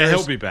Contreras. Yeah,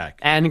 he'll be back.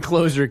 And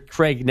closer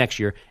Craig next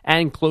year.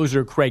 And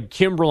closer Craig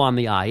Kimbrell on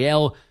the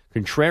IL.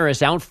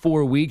 Contreras out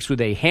 4 weeks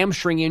with a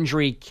hamstring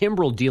injury.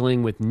 Kimbrell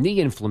dealing with knee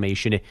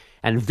inflammation.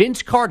 And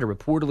Vince Carter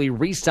reportedly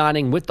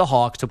re-signing with the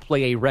Hawks to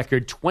play a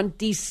record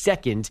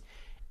 22nd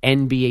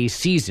NBA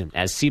season.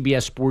 As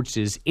CBS Sports'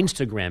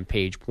 Instagram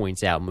page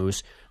points out,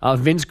 Moose,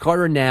 Vince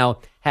Carter now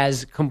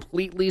has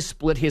completely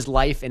split his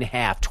life in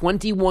half.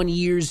 21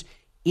 years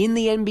in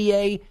the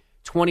NBA,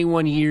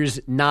 21 years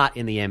not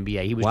in the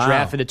NBA. He was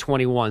drafted at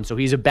 21, so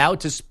he's about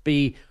to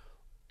be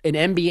an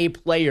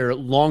NBA player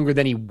longer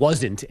than he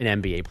wasn't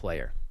an NBA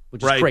player,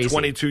 which is crazy.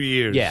 22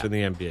 years in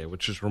the NBA,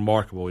 which is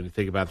remarkable when you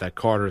think about that.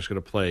 Carter is going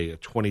to play a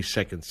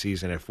 22nd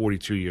season at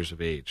 42 years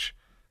of age.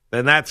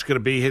 Then that's going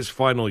to be his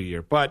final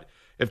year. But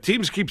if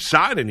teams keep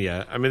signing you,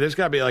 I mean, there's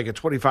got to be like a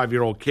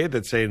 25-year-old kid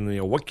that's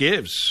saying, what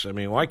gives? I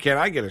mean, why can't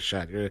I get a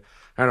shot? You're,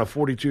 I don't know,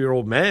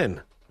 42-year-old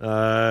man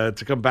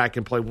to come back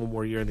and play one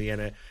more year in the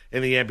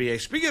NBA.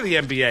 Speaking of the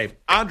NBA,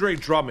 Andre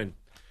Drummond.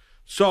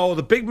 So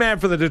the big man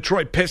for the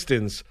Detroit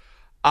Pistons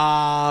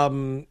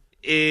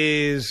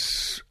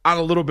is on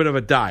a little bit of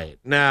a diet.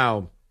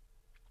 Now,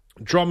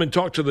 Drummond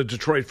talked to the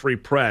Detroit Free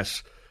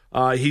Press.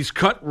 He's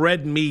cut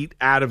red meat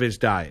out of his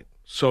diet.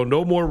 So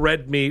no more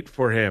red meat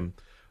for him.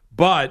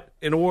 But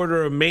in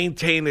order to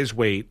maintain his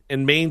weight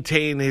and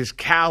maintain his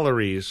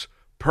calories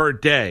per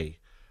day,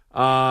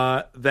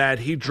 that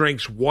he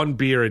drinks 1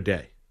 beer a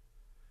day.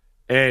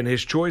 And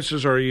his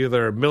choices are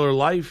either Miller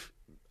Lite,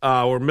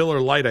 or Miller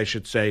Lite, I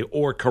should say,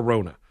 or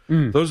Corona.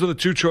 Those are the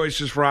two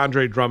choices for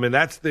Andre Drummond.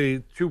 That's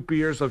the two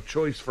beers of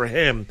choice for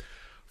him,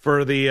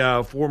 for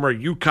the former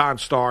UConn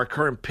star,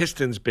 current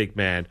Pistons big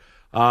man.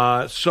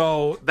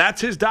 So that's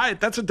his diet.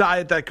 That's a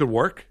diet that could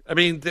work. I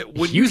mean,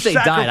 when you say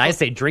diet, I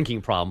say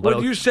drinking problem. But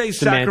when you say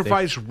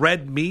sacrifice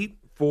red meat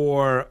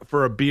for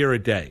a beer a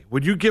day,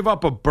 would you give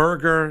up a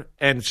burger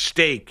and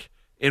steak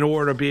in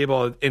order to be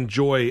able to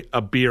enjoy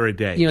a beer a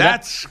day?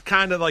 That's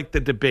kind of like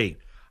the debate.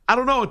 I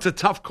don't know. It's a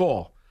tough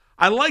call.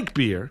 I like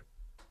beer.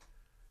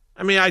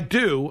 I mean, I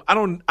do. I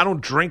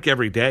don't drink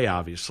every day,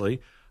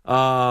 obviously.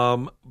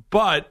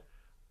 But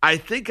I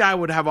think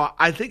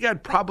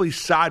I'd probably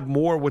side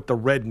more with the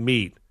red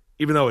meat,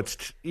 even though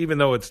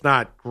it's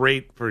not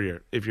great for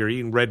if you're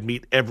eating red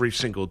meat every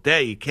single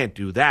day. You can't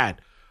do that.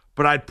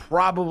 But I'd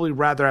probably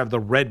rather have the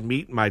red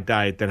meat in my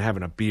diet than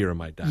having a beer in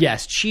my diet.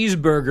 Yes,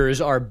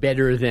 cheeseburgers are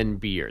better than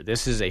beer.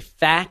 This is a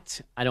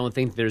fact. I don't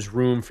think there's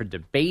room for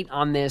debate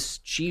on this.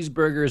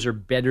 Cheeseburgers are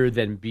better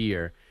than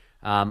beer.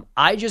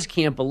 I just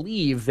can't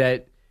believe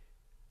that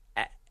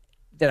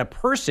a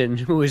person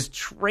who is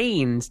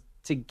trained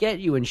to get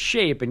you in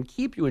shape and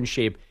keep you in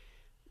shape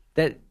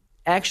that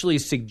actually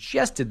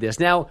suggested this.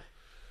 Now,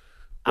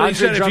 well, he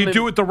said if you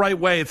do it the right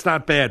way, it's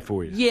not bad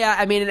for you. Yeah,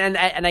 I mean, and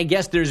I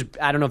guess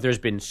I don't know if there's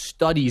been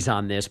studies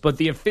on this, but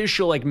the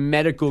official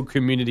medical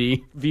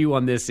community view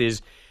on this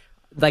is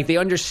they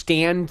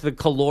understand the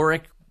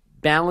caloric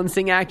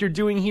balancing act you're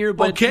doing here,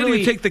 but can really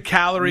you take the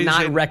calories?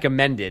 Not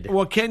recommended.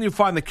 Well, can you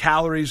find the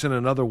calories in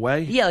another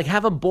way? Yeah,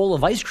 have a bowl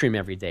of ice cream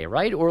every day,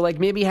 right? Or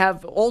maybe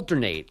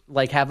alternate,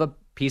 have a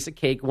piece of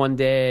cake one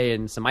day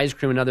and some ice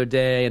cream another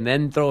day, and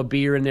then throw a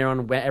beer in there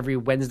on every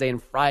Wednesday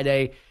and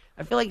Friday.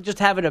 I feel like just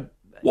having a...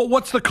 Well,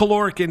 what's the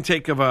caloric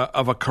intake of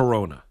a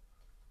Corona?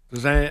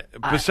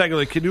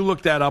 Biseglia, can you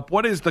look that up?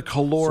 What is the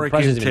caloric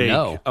intake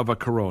of a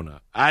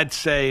Corona? I'd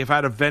say, if I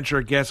had to venture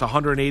a guess,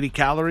 180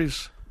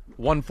 calories?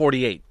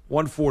 148.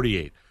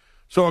 148.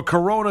 So a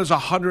Corona is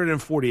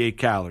 148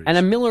 calories. And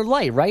a Miller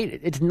Lite, right?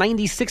 It's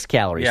 96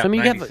 calories. Yeah, so, I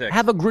mean, 96. you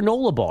have a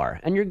granola bar,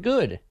 and you're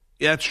good.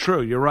 Yeah, that's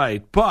true. You're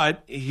right.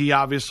 But he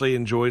obviously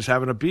enjoys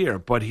having a beer.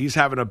 But he's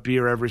having a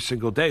beer every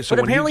single day. So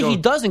but apparently he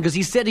doesn't, because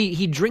he said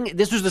he drink.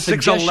 This was the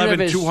suggestion of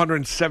his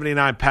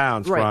 279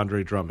 pounds for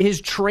Andre Drummond.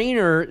 His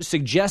trainer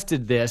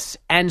suggested this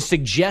and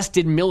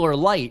suggested Miller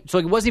Lite. So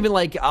it wasn't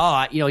even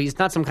he's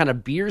not some kind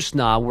of beer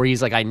snob where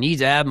he's like, I need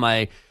to have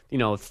my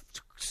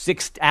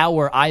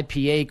 6-hour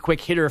IPA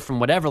quick hitter from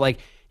whatever.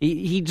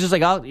 He just I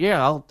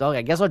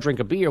guess I'll drink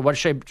a beer. What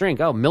should I drink?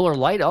 Oh, Miller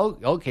Lite. Oh,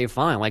 okay,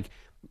 fine.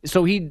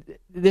 So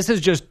this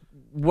is just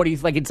what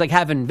he's like. It's like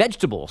having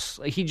vegetables.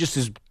 He just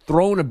is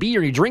throwing a beer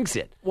and he drinks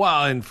it.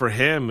 Well, and for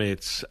him, at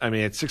 6'11",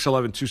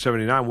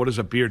 279, what does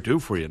a beer do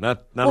for you?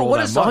 Not all what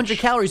that is much. 100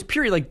 calories?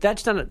 Period.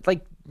 That's not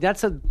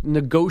that's a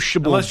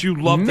negotiable. Unless you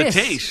love miss,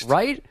 the taste,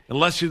 right?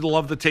 Unless you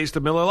love the taste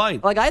of Miller Lite,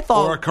 I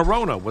thought, or a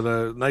Corona with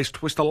a nice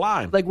twist of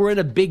lime. We're in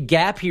a big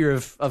gap here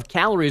of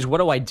calories. What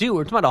do I do?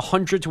 We're talking about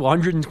 100 to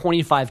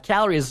 125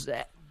 calories.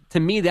 To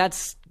me,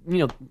 that's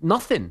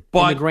nothing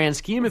in the grand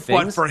scheme of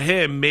things. But for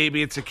him,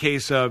 maybe it's a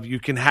case of you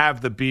can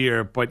have the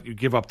beer, but you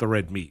give up the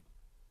red meat.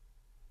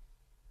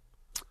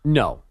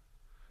 No,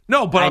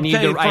 but I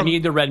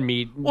need the red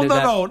meat. Well,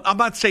 no, I'm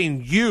not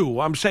saying you.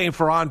 I'm saying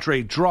for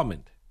Andre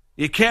Drummond,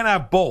 you can't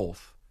have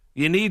both.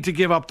 You need to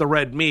give up the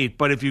red meat,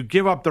 but if you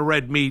give up the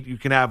red meat, you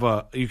can have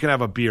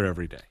a beer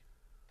every day.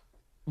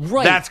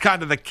 Right. That's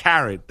kind of the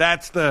carrot.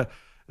 That's the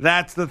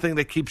thing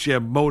that keeps you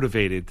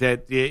motivated.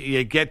 That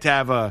you get to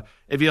have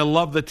if you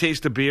love the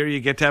taste of beer, you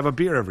get to have a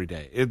beer every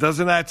day.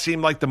 Doesn't that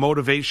seem like the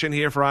motivation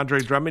here for Andre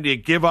Drummond? You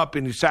give up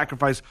and you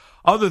sacrifice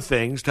other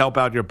things to help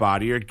out your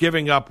body. You're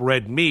giving up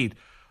red meat,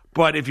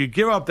 but if you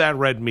give up that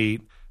red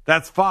meat,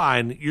 that's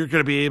fine. You're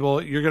going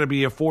to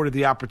be afforded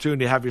the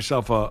opportunity to have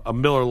yourself a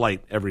Miller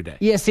Lite every day.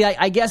 Yeah. See,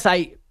 I guess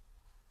I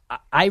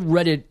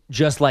read it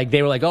just like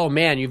they were like, oh,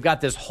 man, you've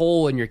got this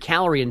hole in your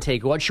calorie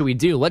intake. What should we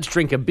do? Let's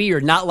drink a beer.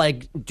 Not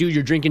like, dude,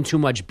 you're drinking too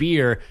much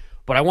beer,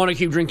 but I want to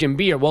keep drinking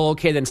beer. Well,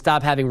 okay, then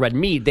stop having red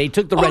meat. They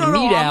took the red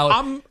meat out.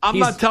 I'm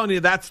not telling you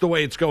that's the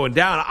way it's going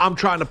down. I'm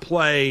trying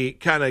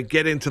to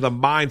get into the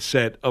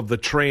mindset of the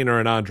trainer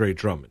and Andre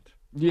Drummond.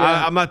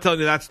 Yeah. I'm not telling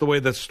you that's the way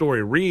the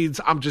story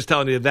reads. I'm just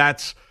telling you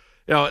because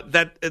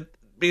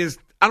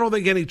I don't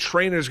think any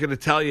trainer is going to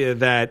tell you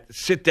that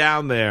sit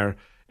down there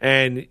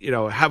and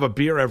have a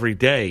beer every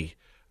day,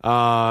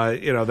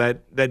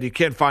 that you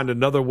can't find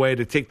another way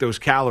to take those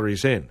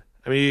calories in.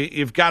 I mean,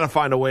 you've got to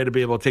find a way to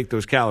be able to take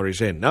those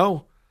calories in.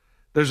 No,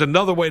 there's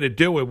another way to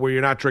do it where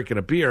you're not drinking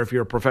a beer if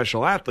you're a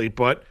professional athlete.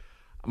 But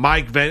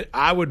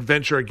I would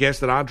venture a guess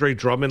that Andre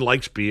Drummond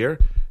likes beer,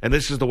 and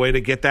this is the way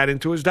to get that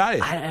into his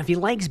diet. If he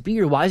likes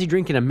beer, why is he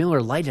drinking a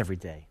Miller Lite every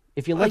day?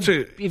 If you like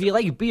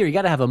beer, you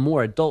got to have a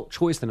more adult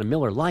choice than a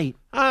Miller Lite.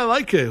 I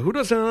like it. Who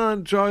doesn't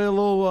enjoy a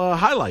little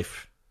High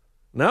Life?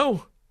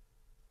 No,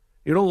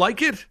 you don't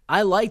like it.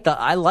 I like the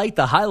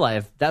High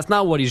Life. That's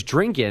not what he's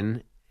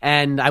drinking,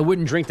 and I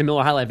wouldn't drink the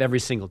Miller High Life every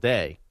single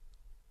day.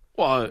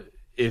 Well,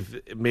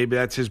 if maybe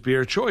that's his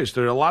beer of choice.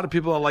 There are a lot of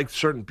people that like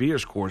certain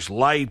beers. Coors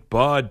Light,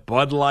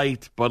 Bud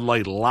Light, Bud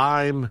Light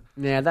Lime.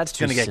 Yeah, that's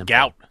too going to get simple.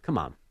 gout. Come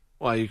on.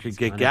 Well, you could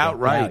get gout,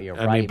 right? You're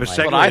I right, mean, Mike. Biseglia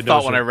That's what I thought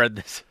knows when I read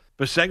this.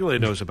 Biseglia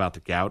knows about the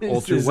gout all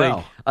This too is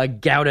well. a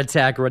gout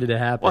attack ready to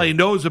happen. Well, he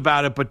knows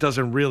about it, but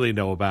doesn't really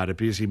know about it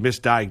because he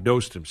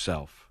misdiagnosed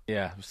himself.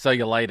 Yeah,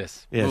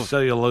 cellulitis. Yeah,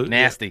 Ooh,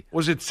 nasty. Yeah.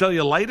 Was it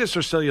cellulitis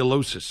or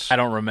cellulosis? I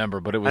don't remember,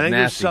 but it was I think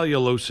nasty. it was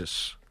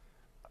cellulosis.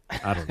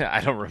 I don't know.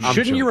 I don't remember.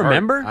 Shouldn't you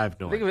remember? I have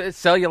no I think idea.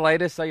 it's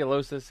cellulitis,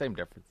 cellulosis, same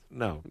difference.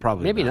 No,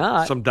 probably Maybe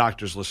not. Some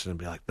doctors listen and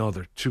be like, no,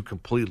 they're two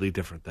completely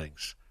different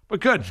things. But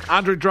good.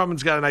 Andre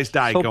Drummond's got a nice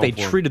diet Hope going they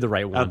for him treated the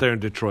right one. out there in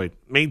Detroit.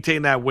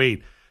 Maintain that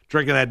weight.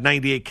 Drinking that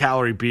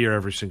 98-calorie beer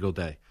every single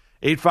day.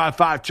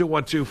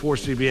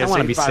 855-212-4CBS. I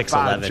want to be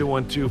 6'11".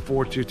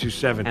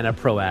 855-212-4227. And a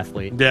pro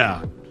athlete.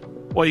 Yeah.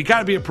 Well, you got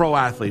to be a pro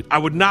athlete. I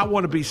would not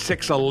want to be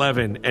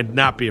 6'11" and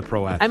not be a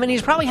pro athlete. I mean,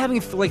 he's probably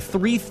having like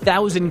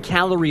 3,000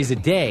 calories a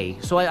day.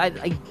 So,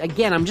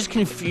 again, I'm just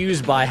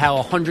confused by how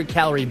a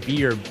 100-calorie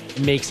beer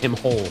makes him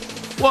whole.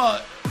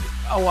 Well,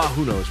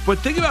 who knows? But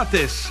think about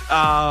this.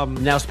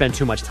 Now spend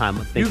too much time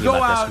thinking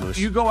about this, Moose.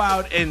 You go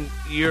out and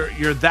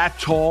you're that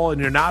tall and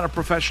you're not a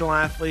professional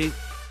athlete,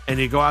 and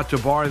you go out to a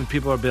bar and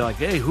people will be like,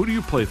 hey, who do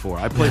you play for?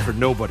 I play for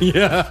nobody.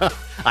 Yeah.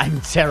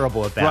 I'm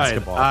terrible at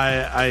basketball.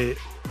 Right.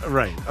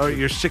 Right. Oh,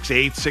 you're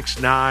 6'8",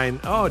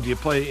 6'9". Oh, do you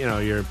play,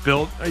 you're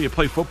built. Oh, you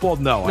play football?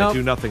 No, I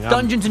do nothing.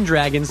 Dungeons and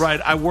Dragons.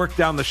 Right. I work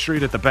down the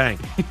street at the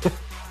bank.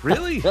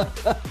 Really?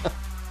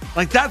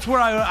 Like, that's where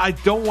I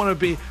don't want to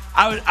be.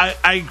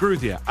 I agree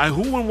with you.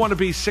 Who wouldn't want to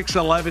be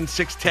 6'11",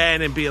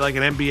 6'10", and be like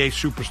an NBA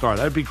superstar?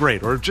 That would be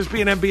great. Or just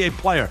be an NBA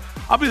player.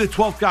 I'll be the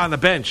 12th guy on the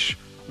bench,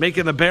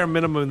 making the bare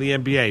minimum in the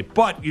NBA.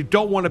 But you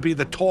don't want to be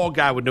the tall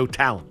guy with no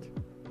talent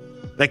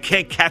that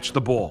can't catch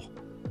the ball,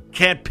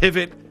 can't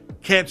pivot,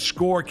 can't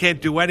score, can't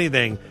do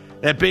anything.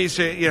 That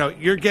basically,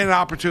 you're getting an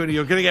opportunity.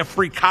 You're going to get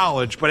free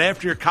college, but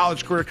after your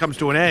college career comes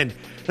to an end,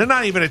 there's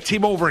not even a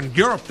team over in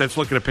Europe that's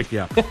looking to pick you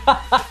up.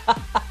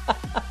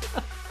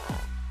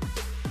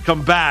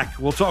 Come back.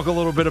 We'll talk a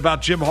little bit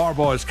about Jim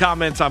Harbaugh's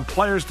comments on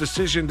players'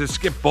 decision to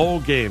skip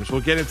bowl games.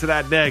 We'll get into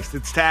that next.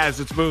 It's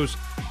Taz, it's Moose.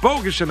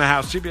 Bogusch in the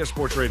house, CBS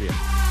Sports Radio.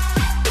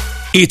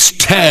 It's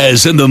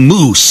Taz and the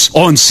Moose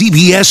on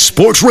CBS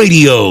Sports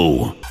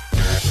Radio.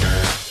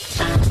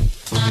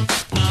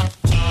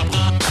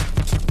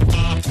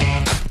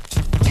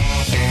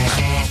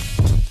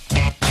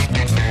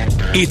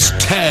 It's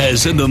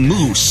Taz and the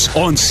Moose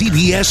on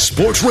CBS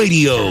Sports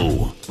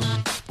Radio.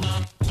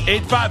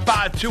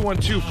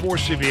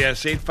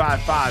 855-212-4CBS,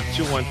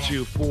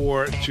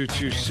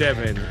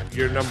 855-212-4227.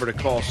 Your number to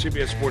call.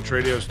 CBS Sports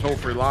Radio's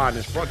toll-free line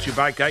is brought to you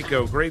by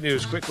Geico. Great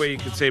news, quick way you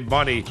can save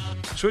money.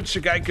 Switch to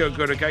Geico,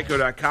 go to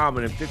geico.com,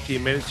 and in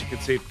 15 minutes you can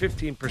save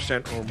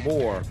 15% or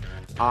more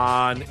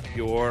on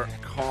your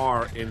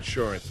car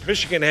insurance.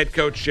 Michigan head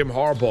coach Jim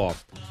Harbaugh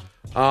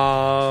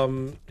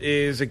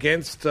is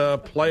against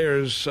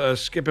players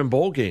skipping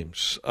bowl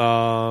games.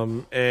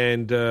 Whether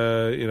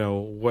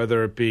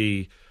it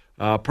be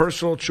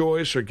personal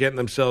choice or getting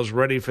themselves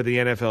ready for the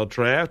NFL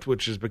draft,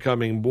 which is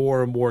becoming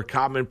more and more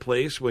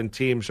commonplace when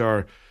teams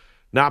are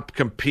not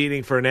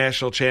competing for a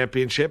national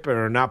championship and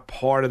are not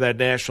part of that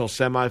national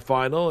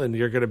semifinal, and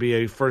you're going to be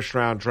a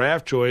first-round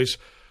draft choice.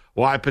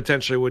 Why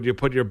potentially would you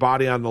put your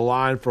body on the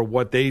line for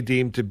what they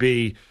deem to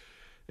be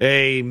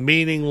a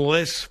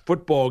meaningless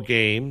football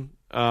game,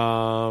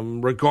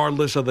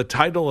 regardless of the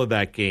title of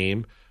that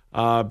game?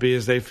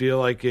 Because they feel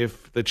like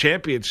if the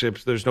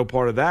championships, there's no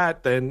part of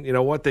that, then you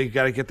know what? They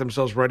got to get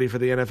themselves ready for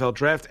the NFL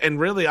draft. And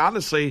really,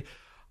 honestly,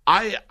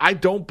 I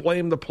don't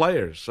blame the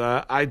players.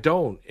 I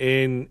don't.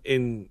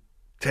 In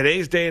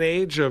today's day and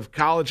age of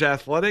college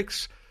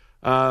athletics,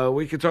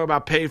 we can talk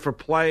about pay for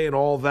play and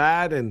all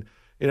that, and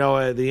the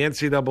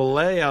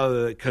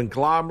NCAA, the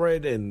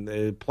conglomerate, and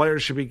the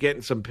players should be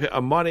getting some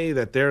money,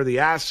 that they're the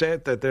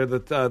asset, that they're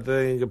the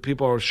thing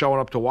people are showing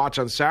up to watch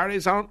on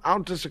Saturdays. I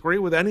don't disagree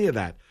with any of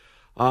that.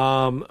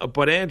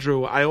 But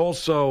Andrew, I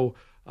also,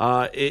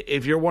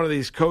 if you're one of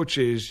these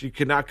coaches, you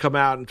cannot come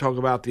out and talk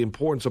about the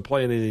importance of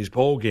playing in these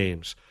bowl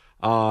games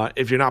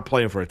if you're not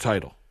playing for a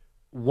title.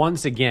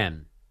 Once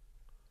again,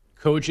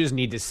 coaches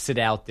need to sit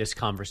out this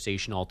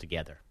conversation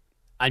altogether.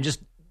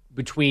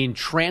 Between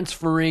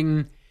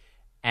transferring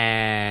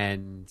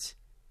and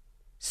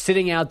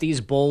sitting out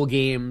these bowl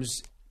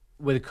games,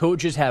 where the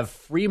coaches have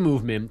free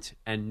movement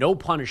and no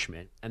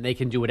punishment, and they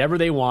can do whatever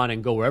they want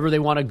and go wherever they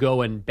want to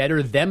go and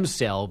better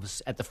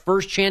themselves at the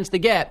first chance they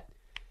get,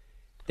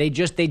 they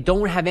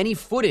don't have any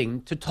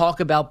footing to talk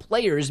about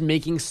players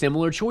making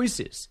similar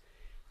choices.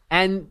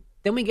 And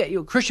then we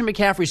get Christian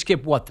McCaffrey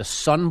skipped the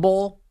Sun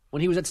Bowl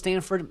when he was at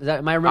Stanford?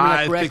 Am I remembering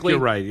that correctly? I think you're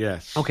right,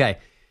 yes. Okay.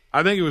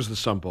 I think it was the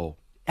Sun Bowl.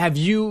 Has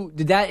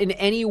that in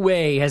any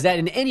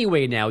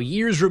way now,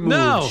 years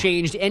removed,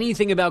 changed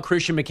anything about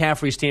Christian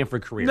McCaffrey's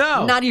Stanford career?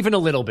 No. Not even a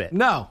little bit.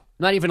 No.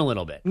 Not even a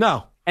little bit.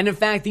 No. And in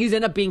fact, these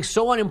end up being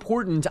so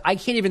unimportant, I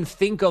can't even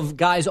think of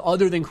guys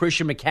other than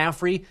Christian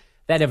McCaffrey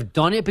that have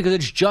done it because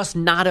it's just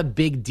not a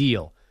big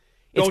deal.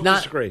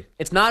 disagree.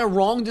 It's not a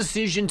wrong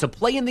decision to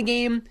play in the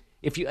game.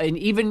 And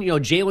even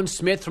Jalen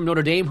Smith from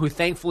Notre Dame, who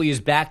thankfully is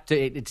back to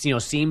it,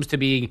 seems to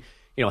be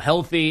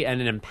healthy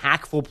and an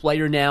impactful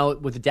player now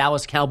with the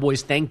Dallas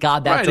Cowboys. Thank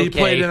God that's okay. He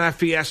played in that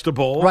Fiesta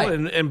Bowl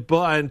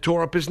and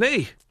tore up his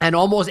knee. And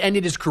almost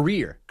ended his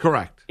career.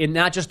 Correct. And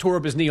not just tore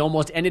up his knee,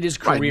 almost ended his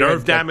career.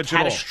 Nerve damage,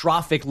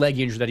 catastrophic leg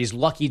injury that he's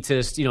lucky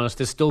to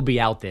still be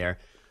out there.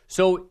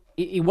 So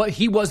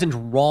he wasn't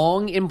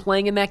wrong in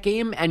playing in that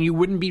game, and you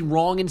wouldn't be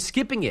wrong in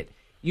skipping it.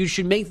 You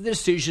should make the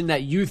decision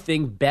that you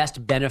think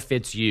best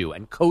benefits you.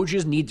 And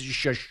coaches need to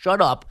just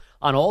shut up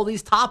on all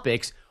these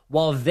topics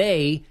while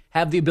they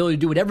have the ability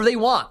to do whatever they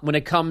want when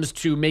it comes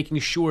to making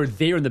sure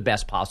they're in the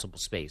best possible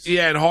space.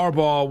 Yeah, and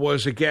Harbaugh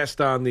was a guest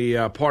on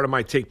the Part of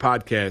My Take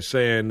podcast,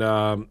 saying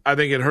I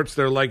think it hurts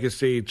their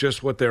legacy,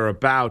 just what they're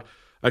about.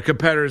 A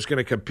competitor is going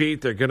to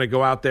compete. They're going to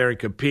go out there and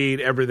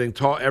compete.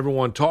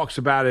 Everyone talks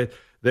about it.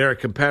 They're a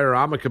competitor.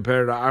 I'm a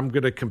competitor. I'm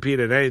going to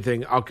compete at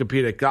anything. I'll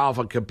compete at golf.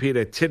 I'll compete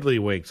at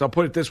tiddlywinks. I'll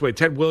put it this way.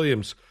 Ted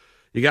Williams,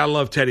 you got to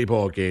love Teddy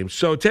ball games.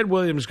 So Ted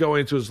Williams going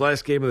into his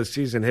last game of the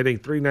season, hitting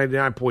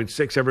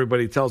 399.6.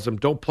 Everybody tells him,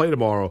 don't play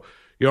tomorrow.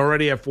 You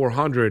already have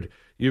 400.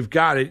 You've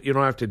got it. You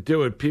don't have to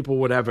do it. People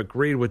would have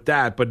agreed with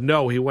that. But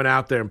no, he went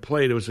out there and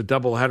played. It was a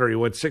doubleheader. He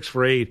went 6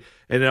 for 8,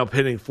 ended up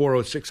hitting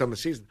 406 on the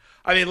season.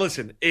 I mean,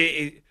 listen,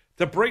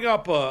 to bring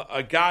up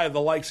a guy of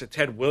the likes of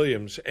Ted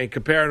Williams and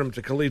comparing him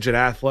to collegiate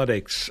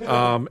athletics,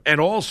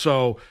 and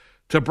also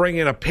to bring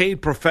in a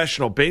paid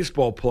professional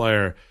baseball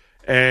player,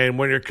 and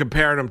when you're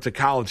comparing him to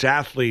college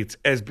athletes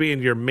as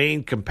being your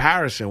main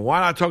comparison, why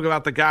not talk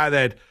about the guy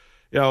that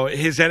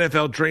his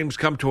NFL dreams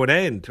come to an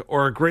end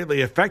or are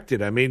greatly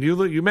affected? I mean,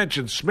 you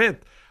mentioned Smith.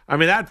 I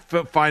mean, that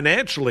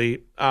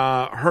financially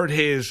hurt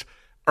his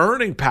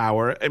earning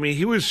power. I mean,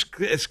 he was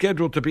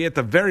scheduled to be at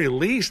the very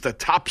least a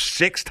top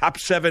 6, top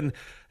 7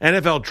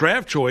 NFL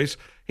draft choice.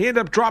 He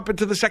ended up dropping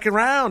to the second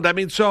round. I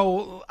mean,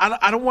 so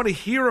I don't want to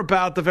hear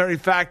about the very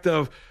fact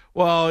of,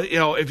 well,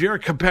 if you're a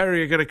competitor,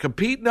 you're going to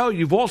compete. No,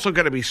 you've also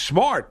got to be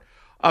smart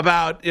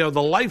about, the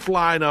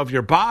lifeline of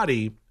your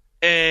body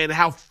and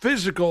how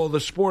physical the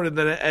sport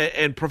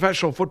and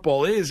professional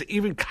football is,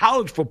 even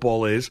college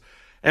football is,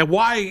 and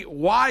why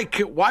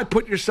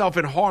put yourself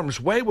in harm's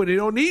way when you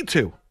don't need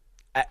to?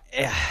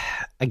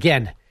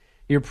 Again,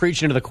 you're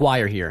preaching to the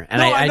choir here, and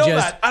I know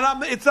that.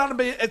 And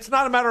it's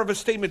not a matter of a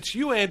statement to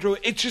you, Andrew.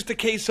 It's just a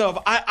case of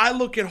I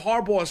look at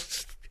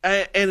Harbaugh,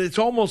 and it's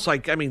almost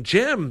like, I mean,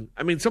 Jim.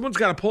 I mean, someone's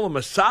got to pull him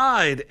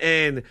aside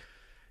and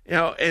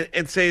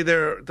and say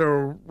there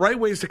are right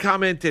ways to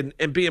comment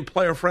and being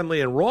player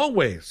friendly and wrong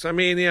ways. I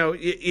mean,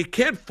 you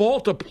can't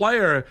fault a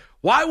player.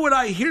 Why would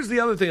I? Here's the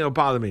other thing that would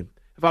bother me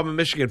if I'm a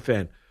Michigan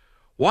fan.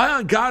 Why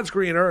on God's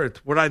green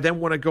earth would I then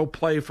want to go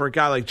play for a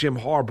guy like Jim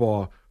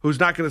Harbaugh, who's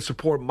not going to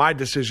support my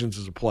decisions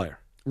as a player?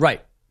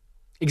 Right.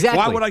 Exactly.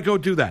 Why would I go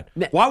do that?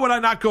 Why would I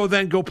not go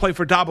play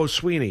for Dabo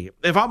Swinney?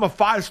 If I'm a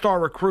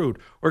 5-star recruit,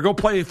 or go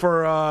play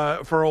for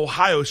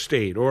Ohio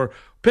State, or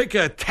pick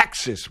a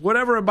Texas,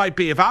 whatever it might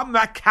be. If I'm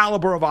that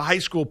caliber of a high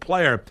school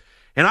player,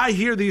 and I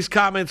hear these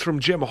comments from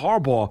Jim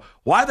Harbaugh,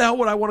 why the hell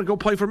would I want to go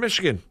play for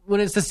Michigan? When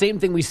it's the same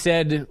thing we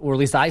said, or at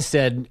least I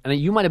said, and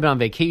you might have been on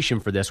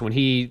vacation for this, when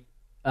he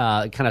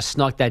kind of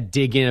snuck that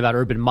dig in about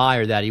Urban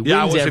Meyer that he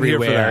wins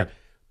everywhere,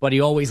 but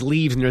he always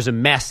leaves and there's a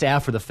mess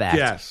after the fact.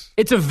 Yes.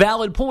 It's a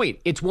valid point.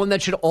 It's one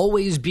that should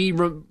always be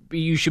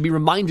you should be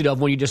reminded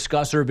of when you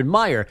discuss Urban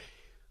Meyer.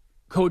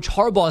 Coach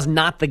Harbaugh is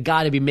not the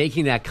guy to be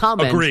making that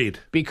comment. Agreed.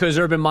 Because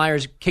Urban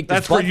Meyer's kicked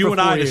That's his butt for you for and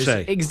 4 I years. to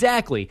say.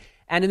 Exactly.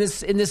 And in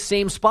this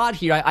same spot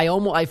here,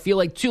 I feel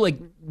like too, like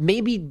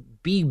maybe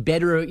be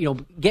better,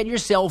 get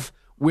yourself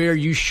where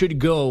you should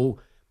go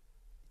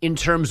in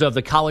terms of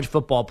the college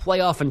football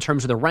playoff, in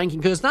terms of the ranking,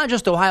 because it's not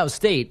just Ohio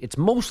State. It's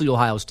mostly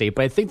Ohio State,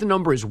 but I think the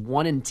number is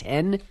 1 in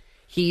 10.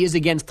 He is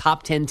against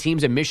top 10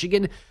 teams in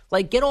Michigan.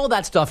 Like, get all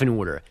that stuff in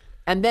order.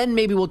 And then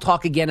maybe we'll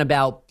talk again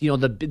about,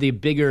 the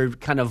bigger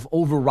kind of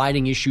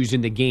overriding issues in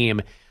the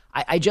game.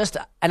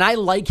 I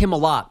like him a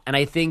lot, and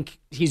I think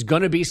he's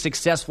going to be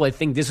successful. I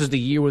think this is the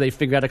year where they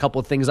figure out a couple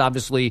of things,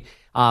 obviously,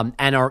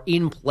 and are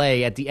in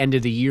play at the end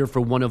of the year for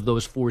one of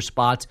those 4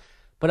 spots.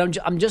 But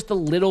I'm just a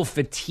little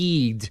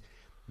fatigued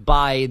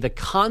by the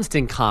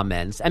constant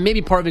comments, and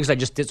maybe part of it is I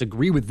just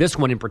disagree with this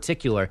one in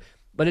particular,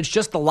 but it's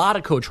just a lot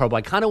of Coach Harbaugh.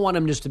 I kind of want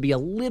him just to be a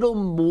little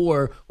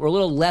more or a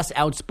little less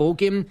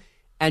outspoken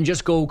and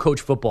just go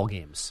coach football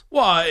games.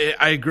 Well,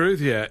 I agree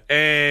with you.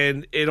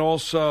 And it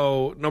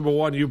also, number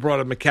one, you brought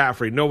up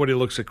McCaffrey. Nobody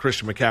looks at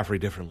Christian McCaffrey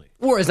differently.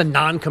 Or as a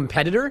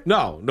non-competitor?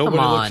 No,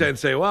 nobody looks at it and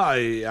say, well,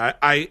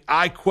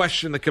 I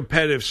question the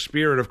competitive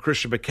spirit of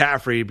Christian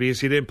McCaffrey because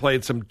he didn't play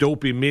in some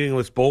dopey,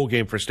 meaningless bowl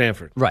game for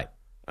Stanford. Right.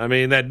 I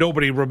mean, that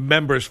nobody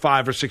remembers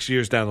 5 or 6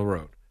 years down the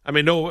road. I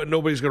mean,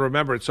 nobody's going to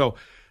remember it. So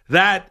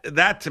that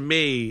to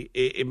me,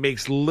 it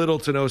makes little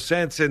to no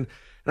sense. And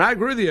I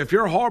agree with you. If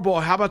you're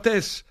Harbaugh, how about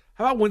this?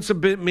 How about win some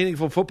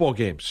meaningful football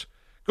games?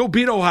 Go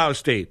beat Ohio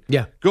State.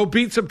 Yeah. Go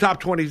beat some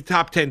top 20,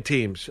 top 10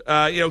 teams.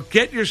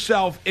 Get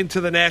yourself into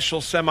the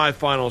national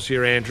semifinals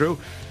here, Andrew,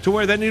 to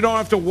where then you don't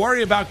have to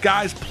worry about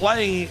guys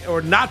playing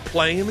or not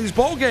playing in these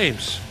bowl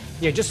games.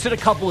 Yeah, just sit a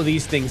couple of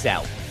these things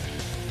out.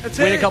 That's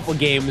Win it. a couple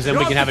games, and you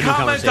we can have a new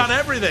comment conversation. on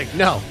everything.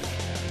 No.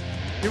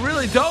 You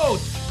really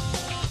don't.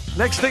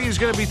 Next thing he's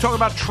going to be talking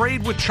about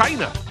trade with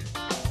China.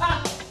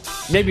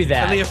 Maybe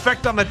that. And the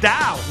effect on the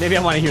Dow. Maybe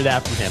I want to hear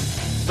that from him.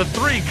 The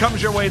 3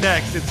 comes your way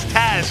next. It's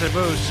Taz and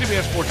Moose,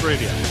 CBS Sports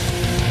Radio.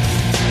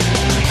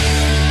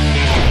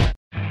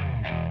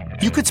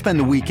 You could spend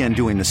the weekend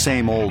doing the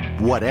same old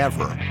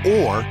whatever,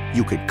 or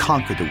you could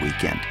conquer the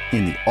weekend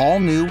in the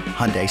all-new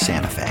Hyundai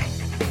Santa Fe.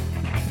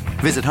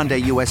 Visit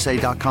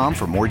HyundaiUSA.com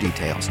for more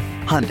details.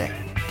 Hyundai,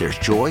 there's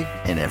joy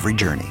in every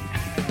journey.